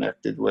feel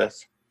connected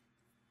with,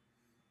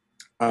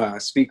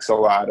 speaks a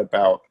lot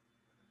about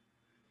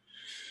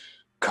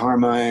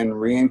karma and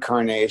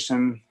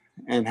reincarnation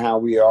and how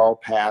we all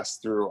pass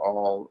through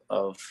all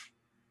of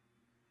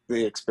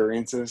the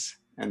experiences.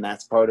 And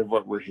that's part of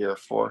what we're here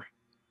for.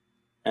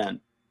 And,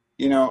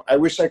 you know, I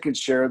wish I could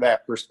share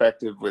that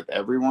perspective with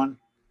everyone.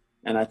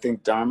 And I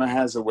think Dharma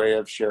has a way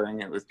of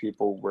sharing it with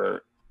people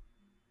where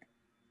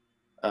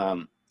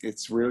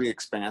it's really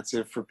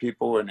expansive for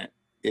people. And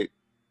it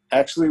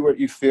actually, what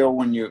you feel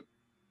when you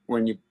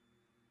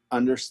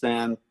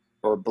understand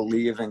or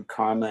believe in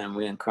karma and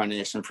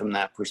reincarnation from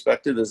that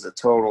perspective is a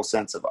total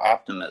sense of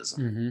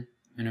optimism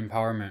and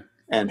empowerment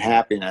and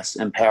happiness,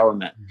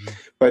 empowerment.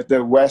 But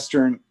the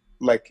Western,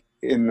 like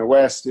in the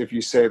West, if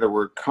you say the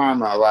word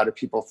karma, a lot of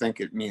people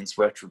think it means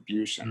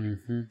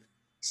retribution.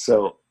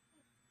 So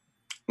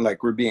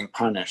like, we're being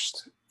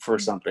punished for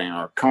something,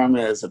 or karma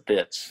is a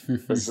bitch.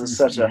 This is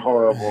such a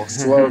horrible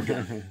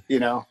slogan, you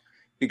know,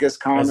 because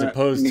karma, as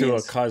opposed to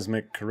a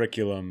cosmic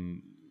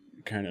curriculum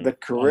kind of the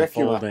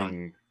curriculum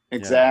unfolding.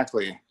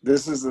 Exactly.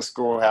 This is the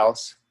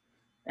schoolhouse.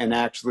 And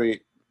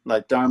actually,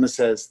 like Dharma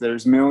says,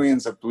 there's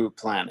millions of blue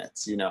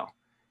planets, you know,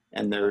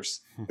 and there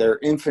are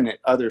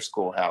infinite other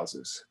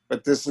schoolhouses.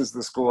 But this is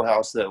the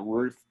schoolhouse that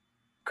we're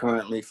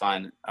currently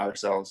find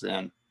ourselves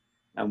in.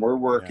 And we're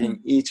working,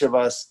 each of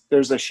us,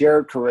 there's a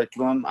shared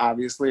curriculum,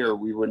 obviously, or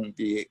we wouldn't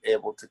be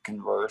able to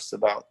converse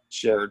about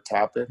shared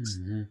topics.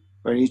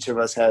 but each of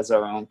us has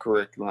our own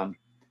curriculum.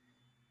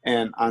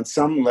 And on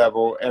some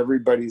level,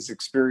 everybody's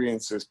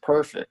experience is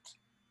perfect,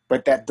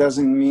 but that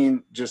doesn't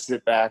mean just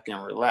sit back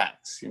and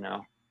relax, you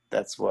know.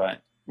 That's why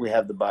we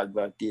have the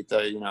Bhagavad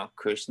Gita, you know,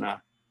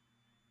 Krishna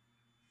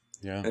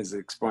is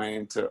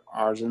explaining to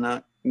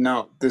Arjuna,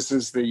 no, this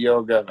is the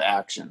yoga of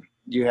action.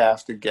 You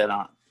have to get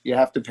on, you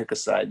have to pick a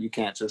side. You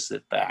can't just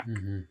sit back,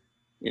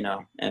 you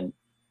know, and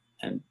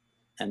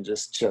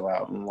just chill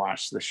out and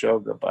watch the show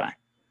go by.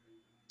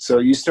 So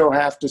you still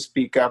have to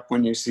speak up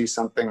when you see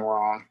something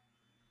wrong.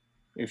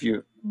 If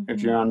you're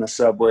on the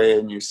subway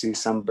and you see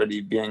somebody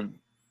being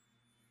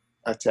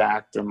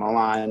attacked or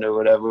maligned or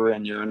whatever,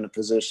 and you're in the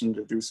position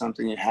to do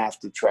something, you have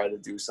to try to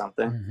do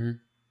something.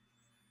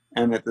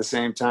 And at the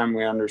same time,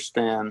 we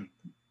understand,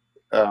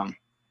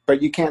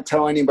 but you can't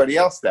tell anybody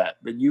else that,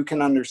 but you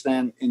can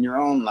understand in your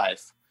own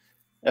life,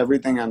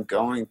 everything I'm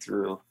going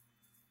through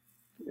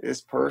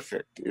is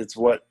perfect. It's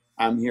what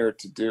I'm here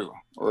to do,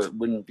 or it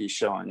wouldn't be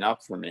showing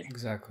up for me.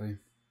 Exactly.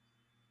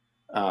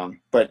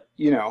 But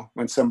you know,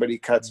 when somebody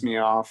cuts me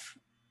off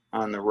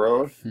on the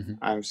road,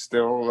 I'm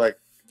still like,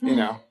 you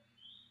know,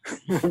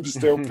 I'm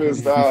still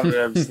pissed off. And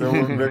I'm still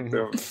a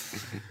victim.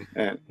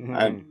 And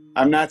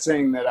I'm not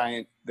saying that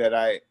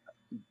I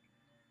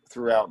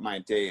throughout my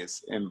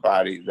days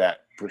embody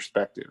that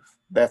perspective.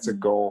 That's a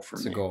goal for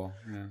me. It's a goal.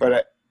 Yeah.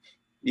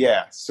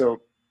 But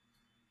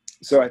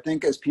so I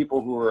think as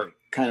people who are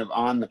kind of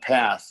on the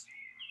path,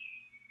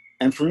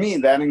 and for me,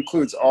 that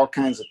includes all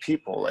kinds of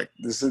people. Like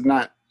these are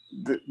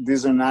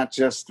not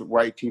just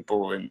white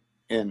people in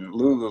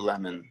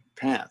Lululemon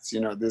pants. You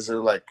know, these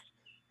are like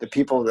the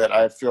people that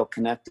I feel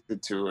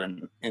connected to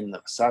in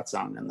the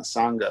satsang and the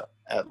sangha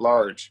at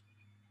large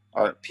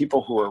are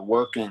people who are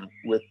working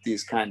with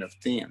these kind of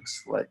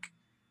themes. Like,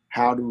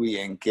 how do we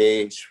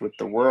engage with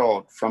the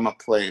world from a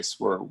place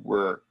where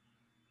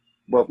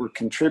what we're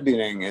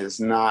contributing is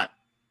not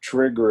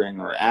triggering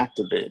or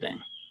activating,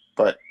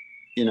 but,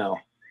 you know,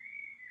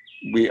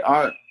 we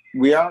are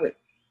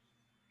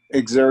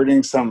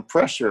exerting some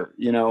pressure,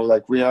 you know,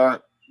 like we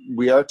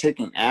are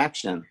taking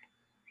action,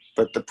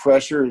 but the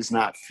pressure is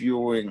not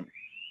fueling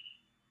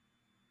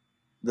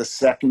the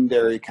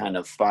secondary kind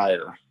of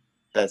fire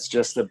that's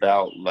just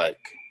about, like,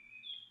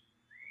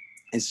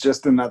 it's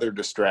just another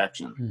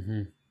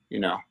distraction, you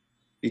know,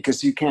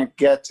 because you can't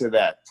get to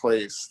that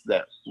place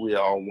that we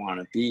all want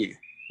to be,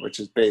 which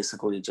is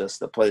basically just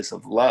a place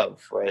of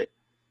love, right?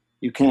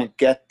 You can't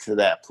get to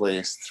that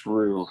place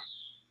through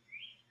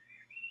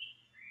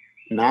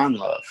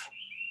non-love.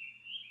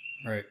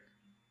 Right.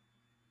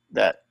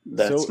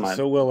 That's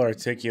so well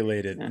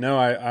articulated. Yeah. No,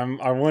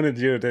 I wanted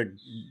you to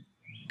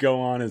go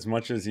on as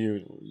much as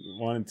you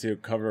wanted to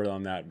cover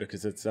on that,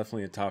 because it's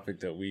definitely a topic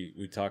that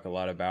we talk a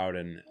lot about,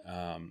 and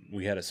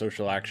we had a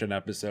social action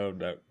episode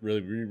that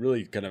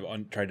really kind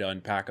of tried to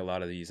unpack a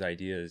lot of these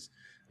ideas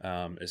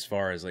as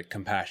far as like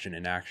compassion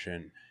in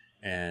action.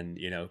 And,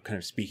 you know, kind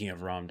of speaking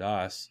of Ram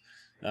Dass,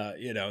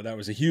 you know, that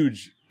was a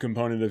huge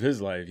component of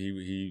his life.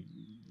 He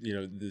you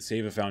know, the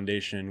Seva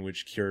Foundation,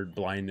 which cured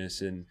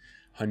blindness in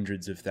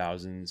hundreds of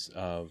thousands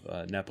of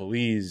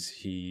Nepalese.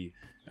 He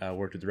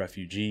worked with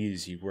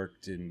refugees. He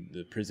worked in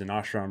the prison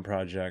ashram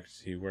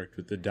project. He worked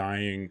with the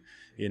dying.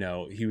 You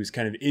know, he was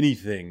kind of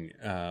anything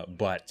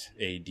but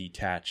a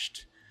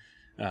detached,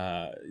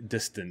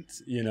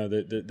 distant. You know,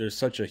 there's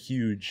such a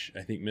huge,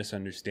 I think,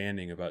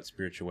 misunderstanding about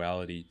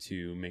spirituality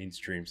to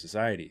mainstream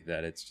society,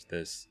 that it's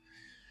this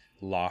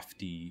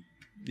lofty,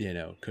 you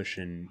know,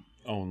 cushion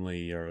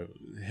only or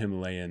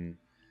Himalayan,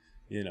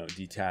 you know,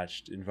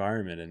 detached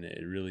environment. And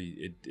it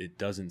really, it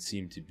doesn't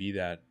seem to be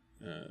that.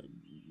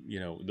 You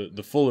know,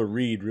 the fuller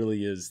read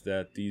really is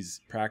that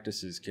these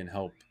practices can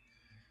help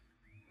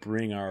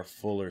bring our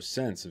fuller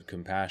sense of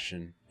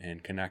compassion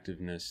and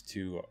connectiveness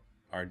to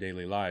our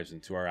daily lives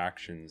and to our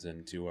actions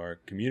and to our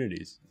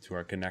communities, to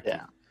our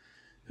connected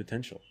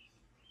potential.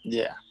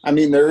 Yeah. I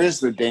mean, there is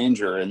the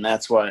danger, and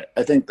that's why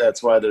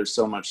there's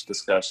so much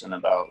discussion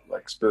about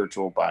like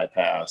spiritual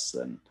bypass,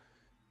 and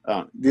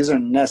these are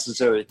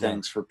necessary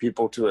things for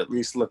people to at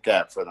least look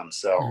at for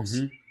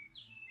themselves.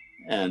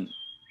 And,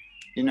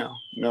 you know,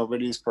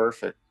 nobody's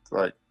perfect.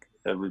 Like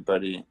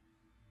everybody's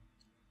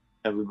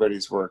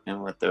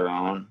working with their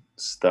own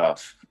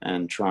stuff,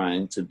 and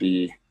trying to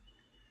be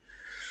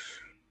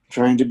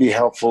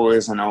helpful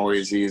isn't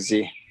always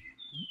easy.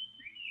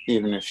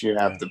 Even if you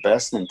have the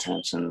best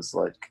intentions,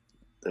 like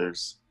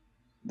there's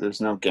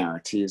no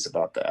guarantees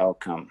about the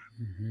outcome.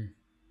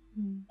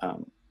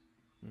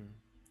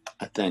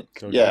 I think,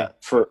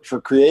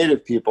 for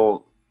creative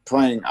people,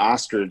 playing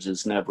ostrich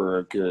is never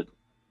a good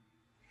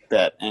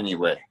bet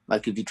anyway.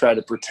 Like if you try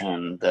to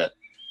pretend that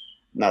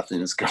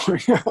nothing's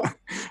going on,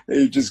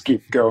 you just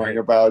keep going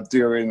about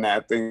doing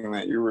that thing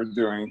that you were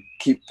doing,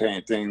 keep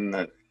painting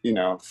the, you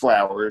know,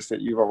 flowers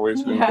that you've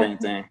always been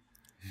painting.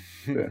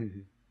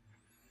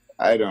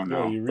 I don't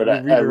know. You but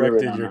redirected I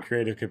really your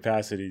creative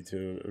capacity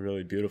to a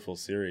really beautiful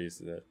series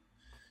that,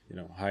 you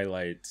know,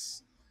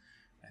 highlights,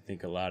 I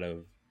think, a lot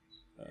of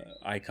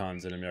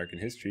icons in American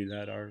history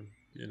that are,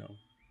 you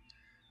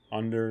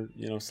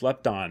know,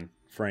 slept on,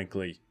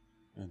 frankly.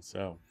 And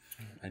so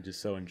I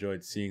just so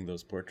enjoyed seeing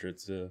those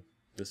portraits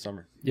this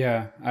summer.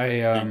 Yeah,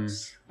 I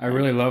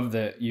really love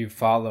that you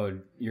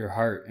followed your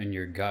heart and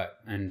your gut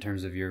in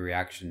terms of your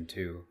reaction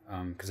too,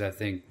 because I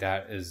think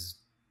that is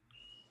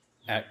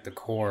at the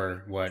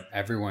core what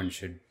everyone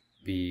should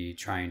be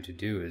trying to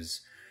do,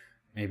 is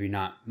maybe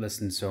not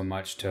listen so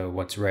much to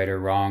what's right or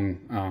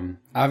wrong.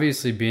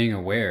 Obviously, being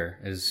aware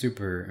is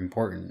super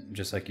important.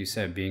 Just like you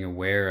said, being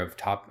aware of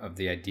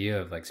the idea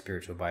of like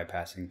spiritual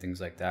bypassing,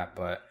 things like that.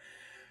 But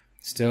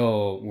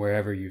still,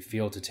 wherever you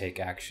feel to take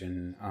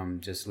action,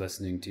 just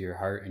listening to your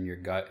heart and your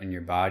gut and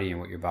your body and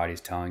what your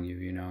body's telling you,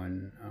 you know.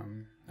 And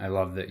I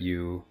love that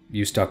you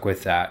stuck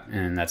with that,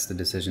 and that's the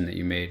decision that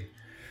you made.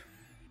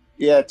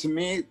 Yeah, to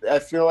me, I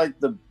feel like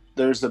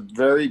there's a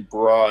very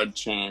broad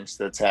change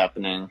that's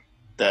happening.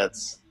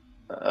 That's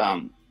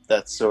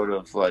sort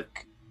of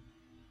like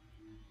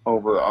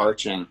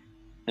overarching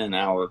in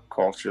our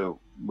culture,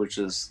 which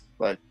is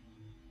like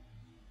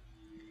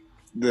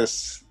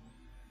this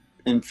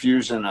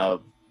infusion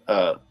of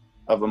a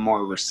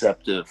more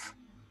receptive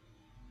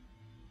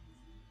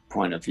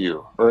point of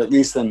view, or at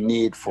least a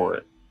need for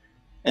it.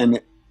 And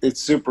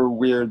it's super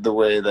weird the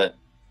way that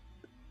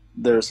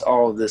there's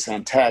all of this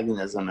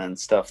antagonism and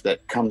stuff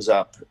that comes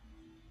up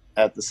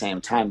at the same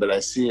time, but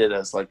I see it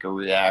as like a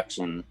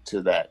reaction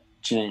to that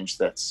change.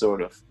 That's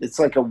sort of, it's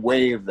like a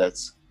wave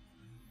that's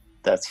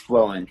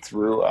flowing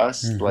through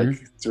us,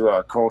 like through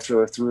our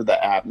culture, through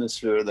the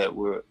atmosphere that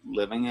we're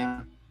living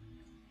in.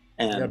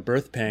 And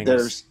birth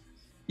pangs.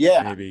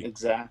 Maybe.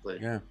 Exactly.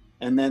 Yeah.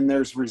 And then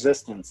there's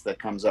resistance that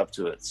comes up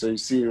to it. So you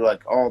see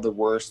like all the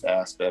worst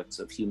aspects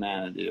of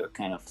humanity are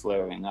kind of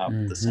flaring up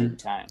at the same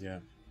time. Yeah.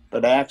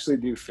 But I actually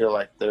do feel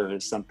like there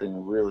is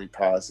something really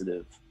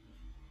positive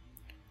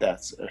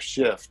that's a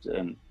shift,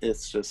 and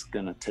it's just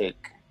going to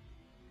take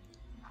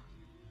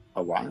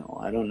a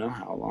while. I don't know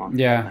how long.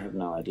 Yeah. I have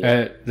no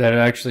idea. That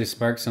actually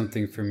sparked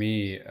something for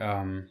me.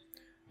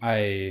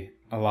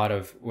 A lot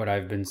of what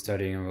I've been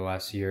studying over the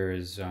last year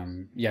is,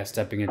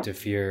 stepping into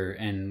fear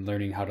and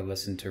learning how to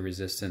listen to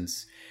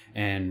resistance.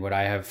 And what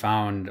I have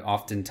found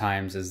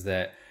oftentimes is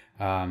that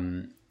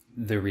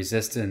the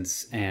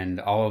resistance and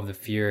all of the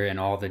fear and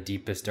all the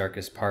deepest,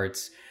 darkest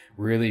parts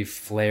really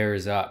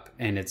flares up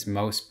in its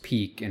most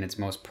peak and its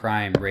most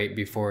prime right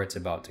before it's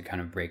about to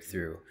kind of break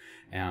through,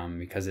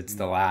 because it's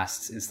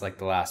like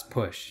the last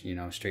push, you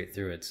know, straight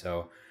through it.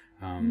 So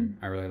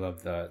I really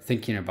love the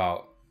thinking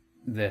about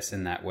this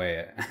in that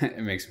way. It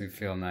makes me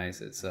feel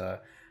nice. I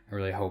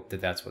really hope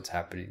that that's what's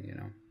happening, you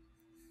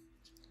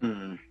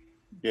know.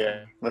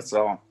 Yeah, let's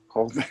all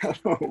hold that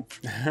hope.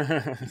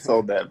 Let's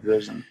hold that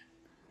vision.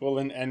 Well,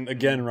 and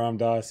again, Ram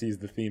Dass sees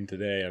the theme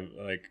today of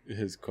like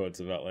his quotes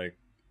about like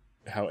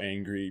how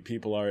angry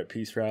people are at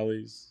peace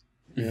rallies,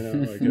 you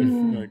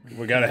know, like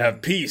we got to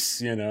have peace,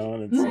 you know,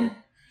 and it's like,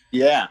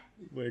 yeah,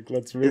 like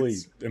let's really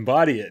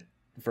embody it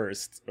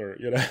first, or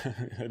you know,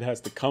 it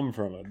has to come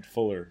from a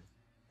fuller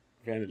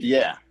vantage.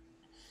 Yeah,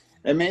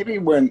 and maybe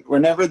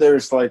whenever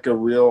there's like a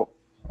real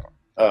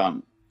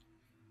a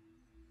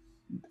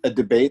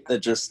debate that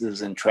just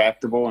is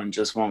intractable and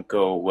just won't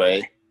go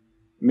away,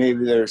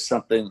 maybe there's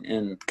something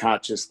in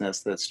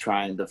consciousness that's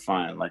trying to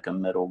find like a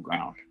middle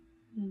ground.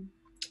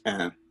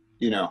 And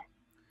you know,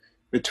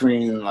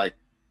 between like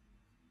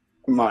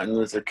Martin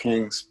Luther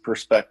King's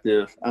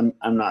perspective, I'm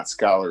not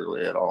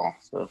scholarly at all,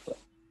 so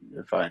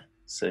if I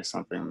say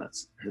something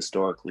that's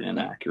historically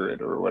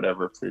inaccurate or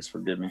whatever, please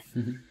forgive me.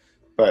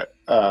 But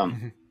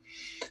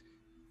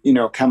you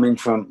know, coming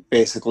from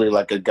basically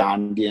like a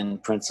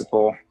Gandhian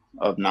principle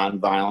of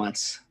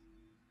nonviolence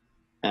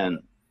and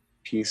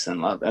peace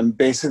and love, and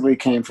basically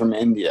came from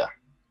India,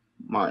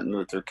 Martin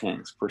Luther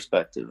King's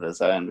perspective,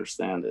 as I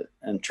understand it,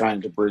 and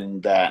trying to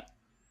bring that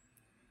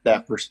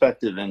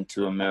perspective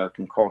into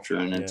American culture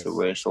and into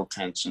racial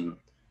tension,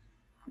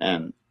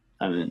 and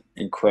I mean,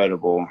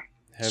 incredible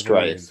heavily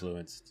strife.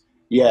 Influenced.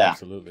 Yeah,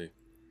 absolutely.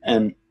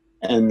 And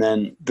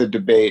then the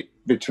debate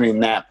between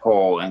that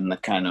pole and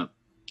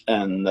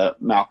the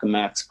Malcolm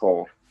X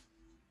pole,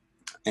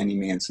 any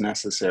means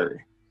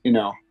necessary. You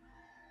know,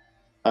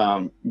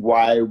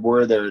 why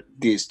were there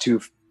these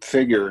two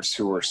figures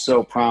who were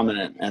so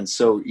prominent and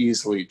so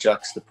easily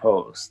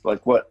juxtaposed?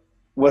 Like,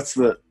 what's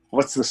the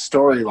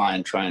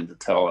storyline trying to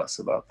tell us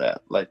about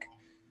that? Like,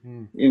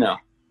 you know,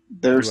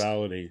 there's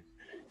duality.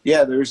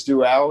 Yeah, there's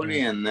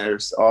duality, and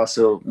there's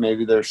also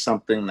maybe there's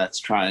something that's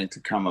trying to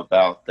come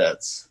about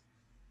that's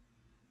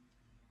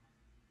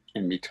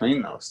in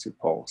between those two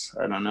poles.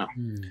 I don't know.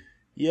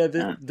 Yeah,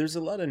 there's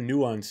a lot of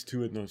nuance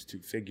to it in those two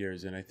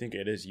figures, and I think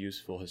it is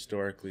useful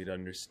historically to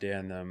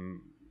understand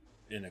them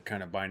in a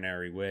kind of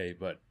binary way.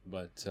 But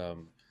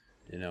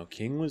you know,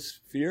 King was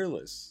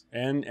fearless,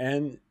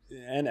 and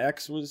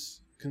X was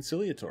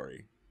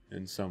conciliatory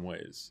in some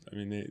ways. I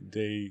mean,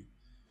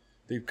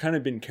 they've kind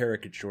of been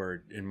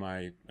caricatured in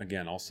my,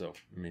 again, also,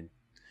 I mean,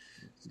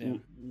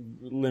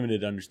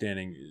 limited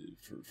understanding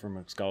from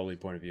a scholarly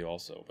point of view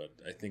also, but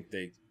I think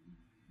they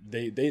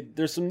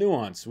there's some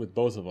nuance with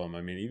both of them.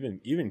 I mean,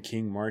 even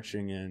King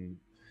marching in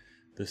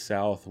the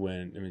South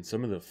when, I mean,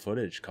 some of the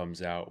footage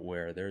comes out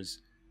where there's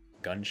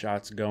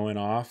gunshots going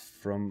off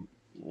from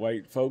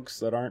white folks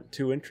that aren't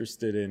too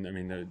interested in, I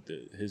mean,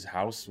 his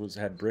house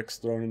had bricks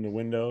thrown in the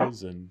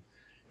windows and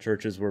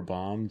churches were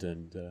bombed.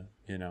 And,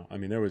 you know, I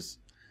mean, there was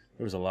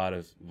a lot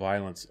of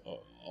violence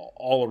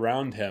all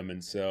around him.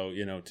 And so,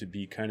 you know, to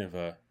be kind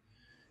of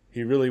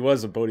he really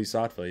was a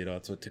bodhisattva, you know,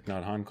 that's what Thich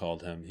Nhat Hanh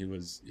called him. He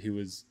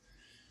was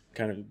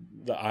kind of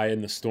the eye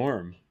in the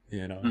storm,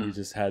 you know. He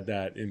just had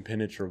that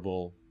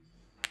impenetrable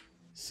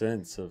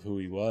sense of who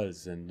he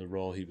was and the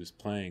role he was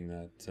playing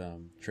that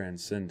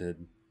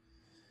transcended,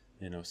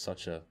 you know,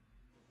 such a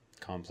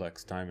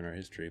complex time in our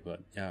history.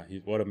 But yeah,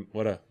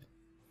 what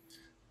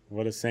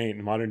a saint,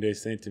 modern day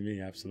saint to me,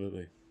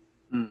 absolutely.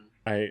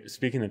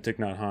 Speaking of Thich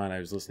Nhat Hanh, I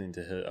was listening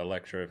to a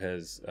lecture of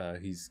his.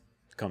 He's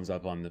comes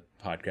up on the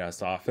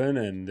podcast often,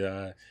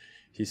 and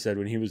he said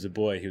when he was a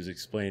boy, he was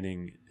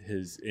explaining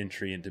his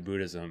entry into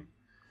Buddhism,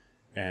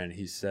 and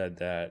he said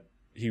that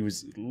he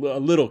was a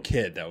little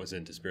kid that was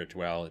into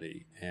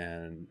spirituality,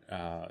 and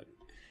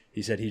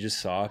he said he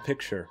just saw a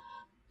picture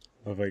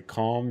of a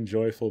calm,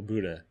 joyful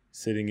Buddha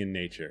sitting in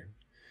nature,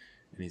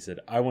 and he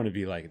said, I want to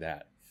be like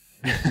that.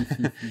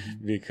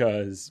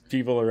 Because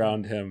people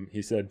around him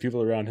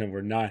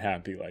were not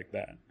happy like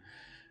that.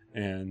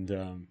 And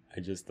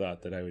I just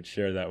thought that I would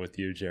share that with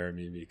you,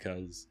 Jeremy,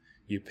 because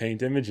you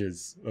paint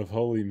images of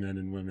holy men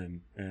and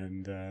women,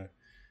 and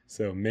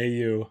so may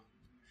you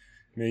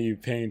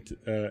paint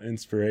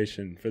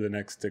inspiration for the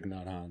next Thich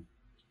Nhat Hanh.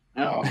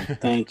 Oh,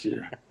 thank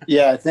you.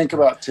 Yeah, I think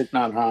about Thich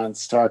Nhat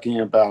Hanh's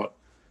talking about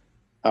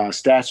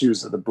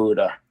statues of the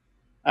Buddha.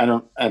 I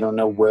don't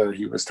know where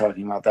he was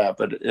talking about that,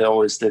 but it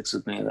always sticks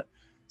with me that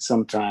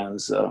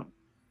sometimes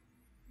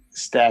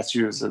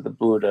statues of the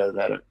Buddha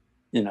that are,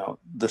 you know,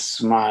 the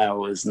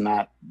smile is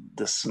not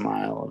the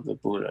smile of the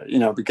Buddha, you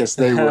know, because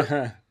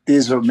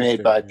these were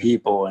made by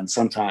people, and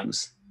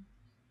sometimes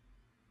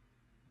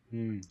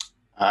they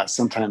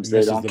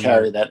don't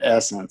carry that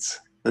essence.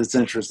 It's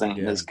interesting,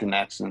 his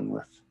connection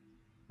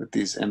with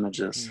these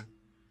images.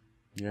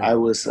 Yeah, I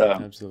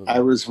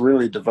was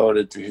really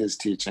devoted to his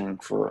teaching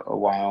for a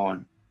while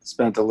and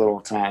spent a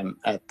little time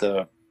at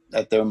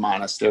their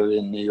monastery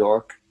in New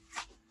York,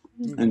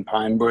 in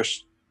Pine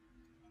Bush.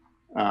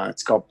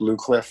 It's called Blue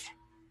Cliff,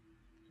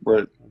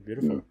 where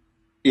beautiful.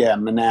 Yeah,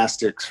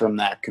 monastics from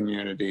that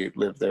community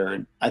live there.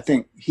 And I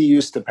think he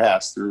used to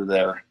pass through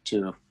there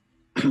too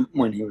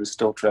when he was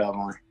still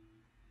traveling.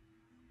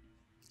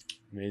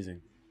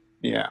 Amazing.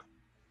 Yeah.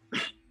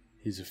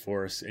 He's a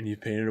force, and you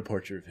painted a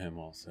portrait of him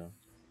also.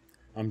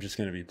 I'm just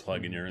going to be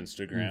plugging your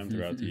Instagram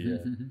throughout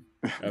the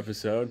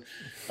episode.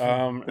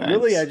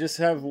 Really,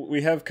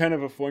 we have kind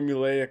of a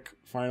formulaic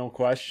final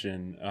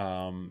question.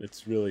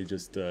 It's really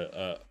just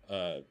a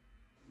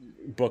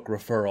book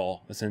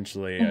referral,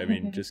 essentially. I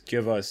mean, just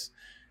give us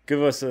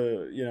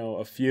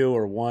a few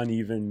or one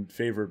even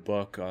favorite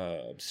book,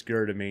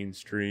 obscure to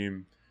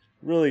mainstream.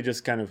 Really,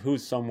 just kind of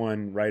who's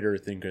someone, writer or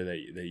thinker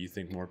that you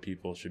think more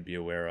people should be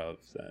aware of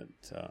that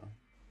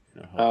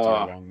helped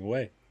you along the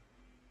way.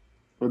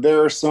 Well,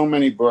 there are so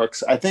many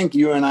books. I think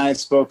you and I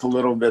spoke a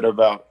little bit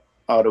about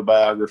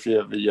Autobiography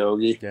of a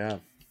Yogi. Yeah.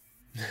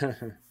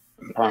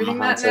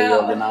 Paramahansa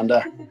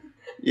Yogananda.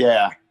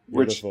 Yeah.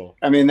 Beautiful. Which,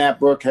 I mean, that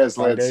book has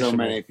led so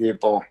many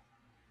people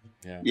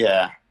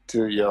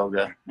to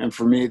yoga. And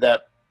for me,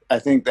 I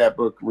think that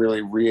book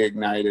really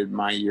reignited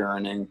my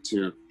yearning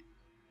to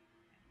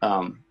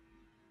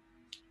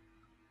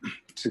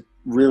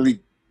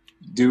really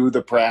do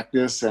the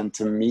practice and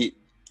to meet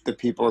the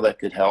people that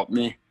could help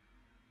me.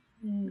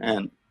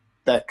 And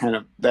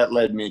that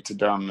led me to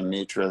Dharma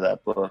Mitra,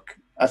 that book.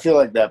 I feel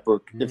like that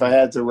book, if I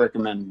had to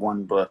recommend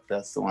one book,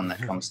 that's the one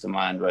that comes to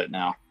mind right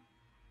now.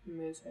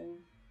 Amazing.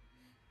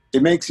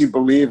 It makes you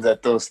believe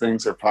that those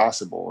things are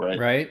possible, right?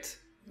 Right?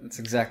 That's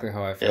exactly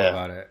how I feel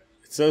about it.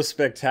 It's so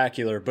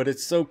spectacular, but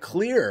it's so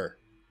clear.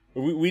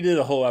 We did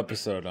a whole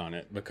episode on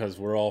it because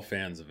we're all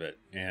fans of it.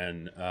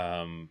 And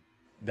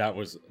that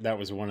was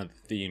one of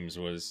the themes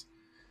was,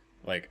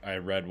 like, I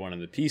read one of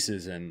the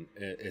pieces, and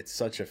it's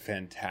such a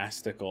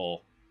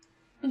fantastical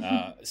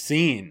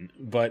scene,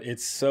 but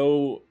it's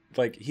so,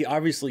 like, he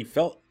obviously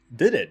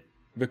did it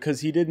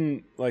because he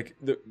didn't, like,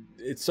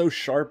 it's so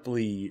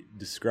sharply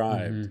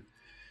described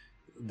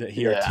that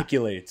he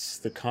articulates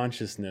the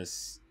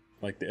consciousness,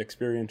 like the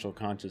experiential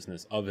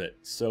consciousness of it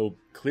so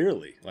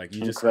clearly. Like,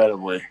 you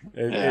incredibly.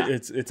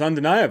 It's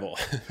undeniable.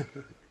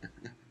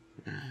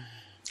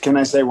 Can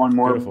I say one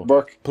more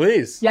book?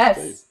 Please. Yes.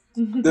 Please.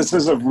 This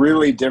is a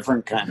really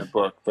different kind of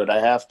book, but I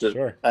have to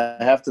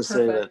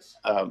say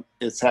that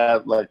it's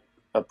had like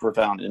a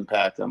profound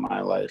impact on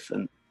my life,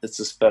 and it's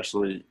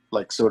especially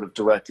like sort of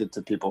directed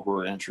to people who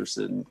are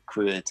interested in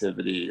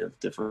creativity of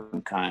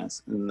different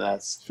kinds, and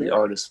that's The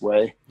Artist's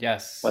Way.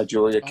 Yes. By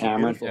Julia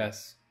Cameron.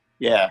 Yes.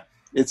 Yeah,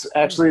 it's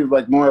actually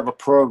like more of a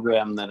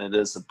program than it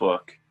is a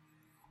book,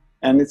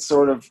 and it's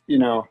sort of, you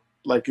know,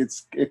 like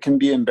it can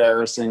be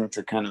embarrassing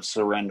to kind of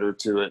surrender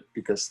to it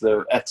because there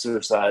are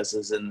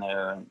exercises in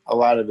there, and a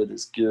lot of it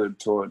is geared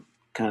toward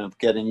kind of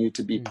getting you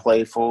to be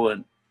playful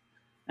and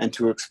and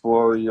to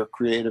explore your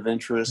creative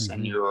interests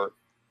and your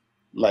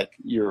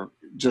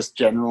just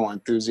general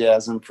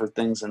enthusiasm for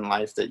things in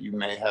life that you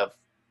may have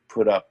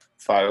put up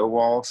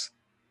firewalls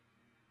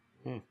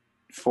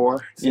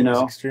for,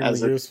 extremely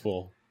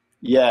useful.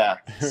 Yeah.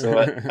 So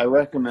I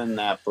recommend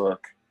that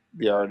book,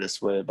 The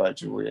Artist's Way by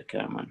Julia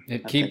Cameron.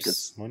 It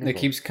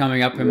keeps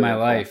coming up in my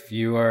life.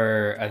 You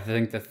are, I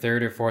think, the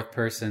third or fourth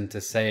person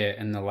to say it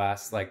in the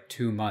last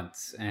 2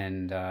 months.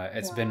 And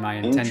it's been my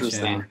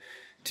intention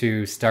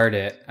to start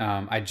it.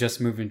 I just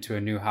moved into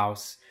a new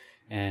house,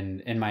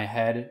 and in my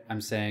head,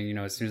 I'm saying,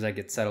 as soon as I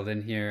get settled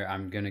in here,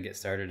 I'm going to get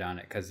started on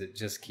it because it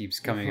just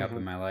keeps coming up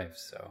in my life.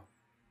 So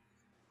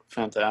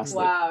fantastic.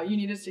 Wow. You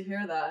needed to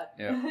hear that.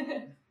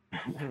 Yeah.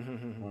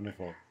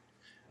 Wonderful.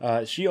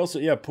 She also,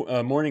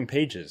 Morning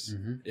Pages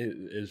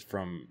is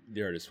from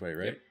The Artist's Way,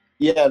 right?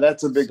 Yeah,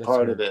 that's a big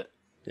part of it.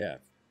 Yeah.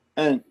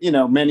 And,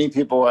 many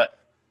people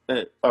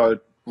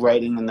are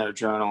writing in their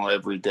journal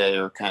every day,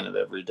 or kind of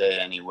every day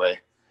anyway.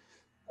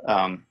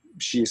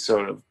 She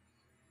sort of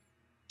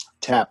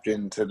tapped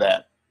into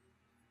that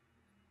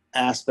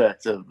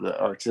aspect of the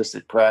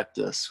artistic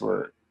practice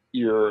where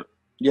you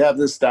have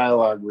this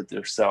dialogue with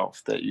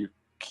yourself that you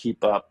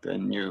keep up,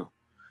 and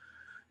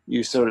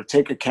you sort of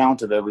take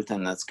account of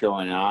everything that's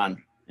going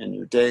on in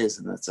your days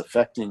and that's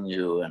affecting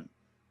you. And,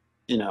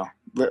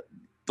 the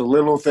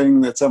little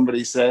thing that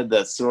somebody said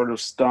that sort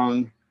of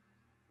stung,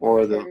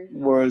 or the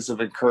words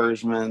of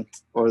encouragement,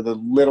 or the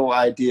little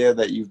idea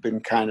that you've been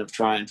kind of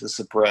trying to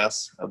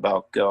suppress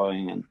about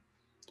going and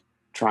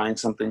trying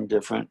something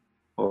different,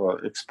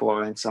 or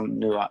exploring some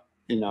new,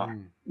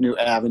 new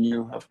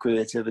avenue of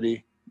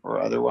creativity, or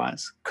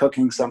otherwise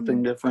cooking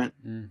something different.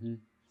 Mm-hmm.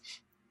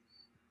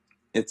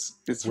 It's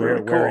we're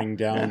really cool. wearing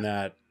down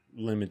that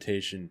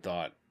limitation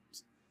thought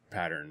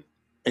pattern.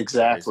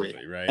 Exactly.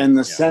 Right. And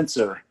the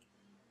censor,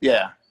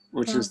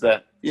 which is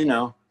that,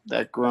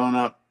 that grown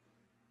up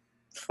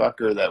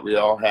fucker that we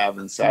all have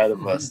inside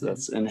of us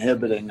that's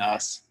inhibiting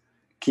us,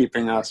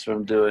 keeping us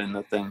from doing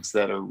the things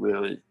that are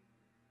really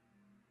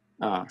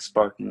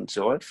sparking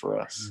joy for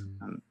us,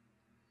 and,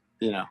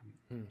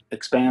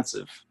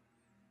 expansive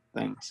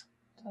things.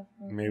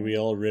 May we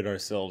all rid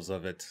ourselves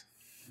of it.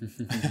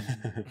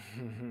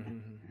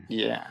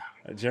 Yeah.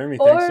 Jeremy,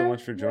 thanks so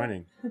much for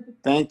joining.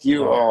 Thank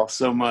you all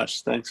so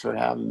much. Thanks for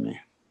having me.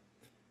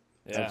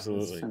 Yeah,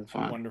 absolutely. It's been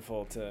fun.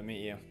 Wonderful to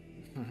meet you.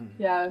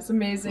 Yeah, it's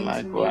amazing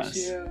Likewise.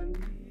 to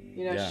meet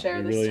you and share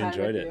we this really time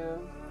enjoyed with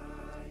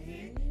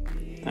it.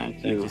 you.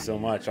 Thank you so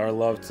much. Our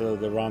love to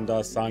the Ram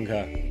Dass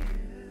Sangha.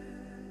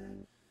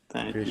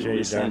 Thank Appreciate you. you,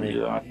 We send Jeremy.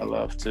 you our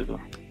love too.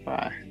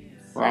 Bye.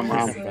 Ram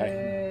Ram.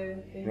 Bye.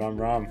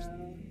 Ram Ram.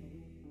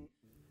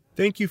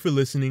 Thank you for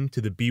listening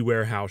to the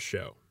Beware House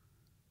Show.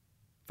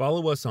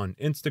 Follow us on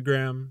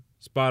Instagram,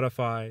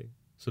 Spotify,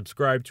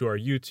 subscribe to our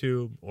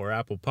YouTube or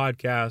Apple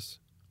Podcasts,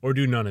 or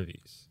do none of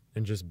these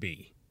and just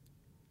be.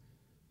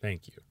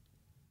 Thank you.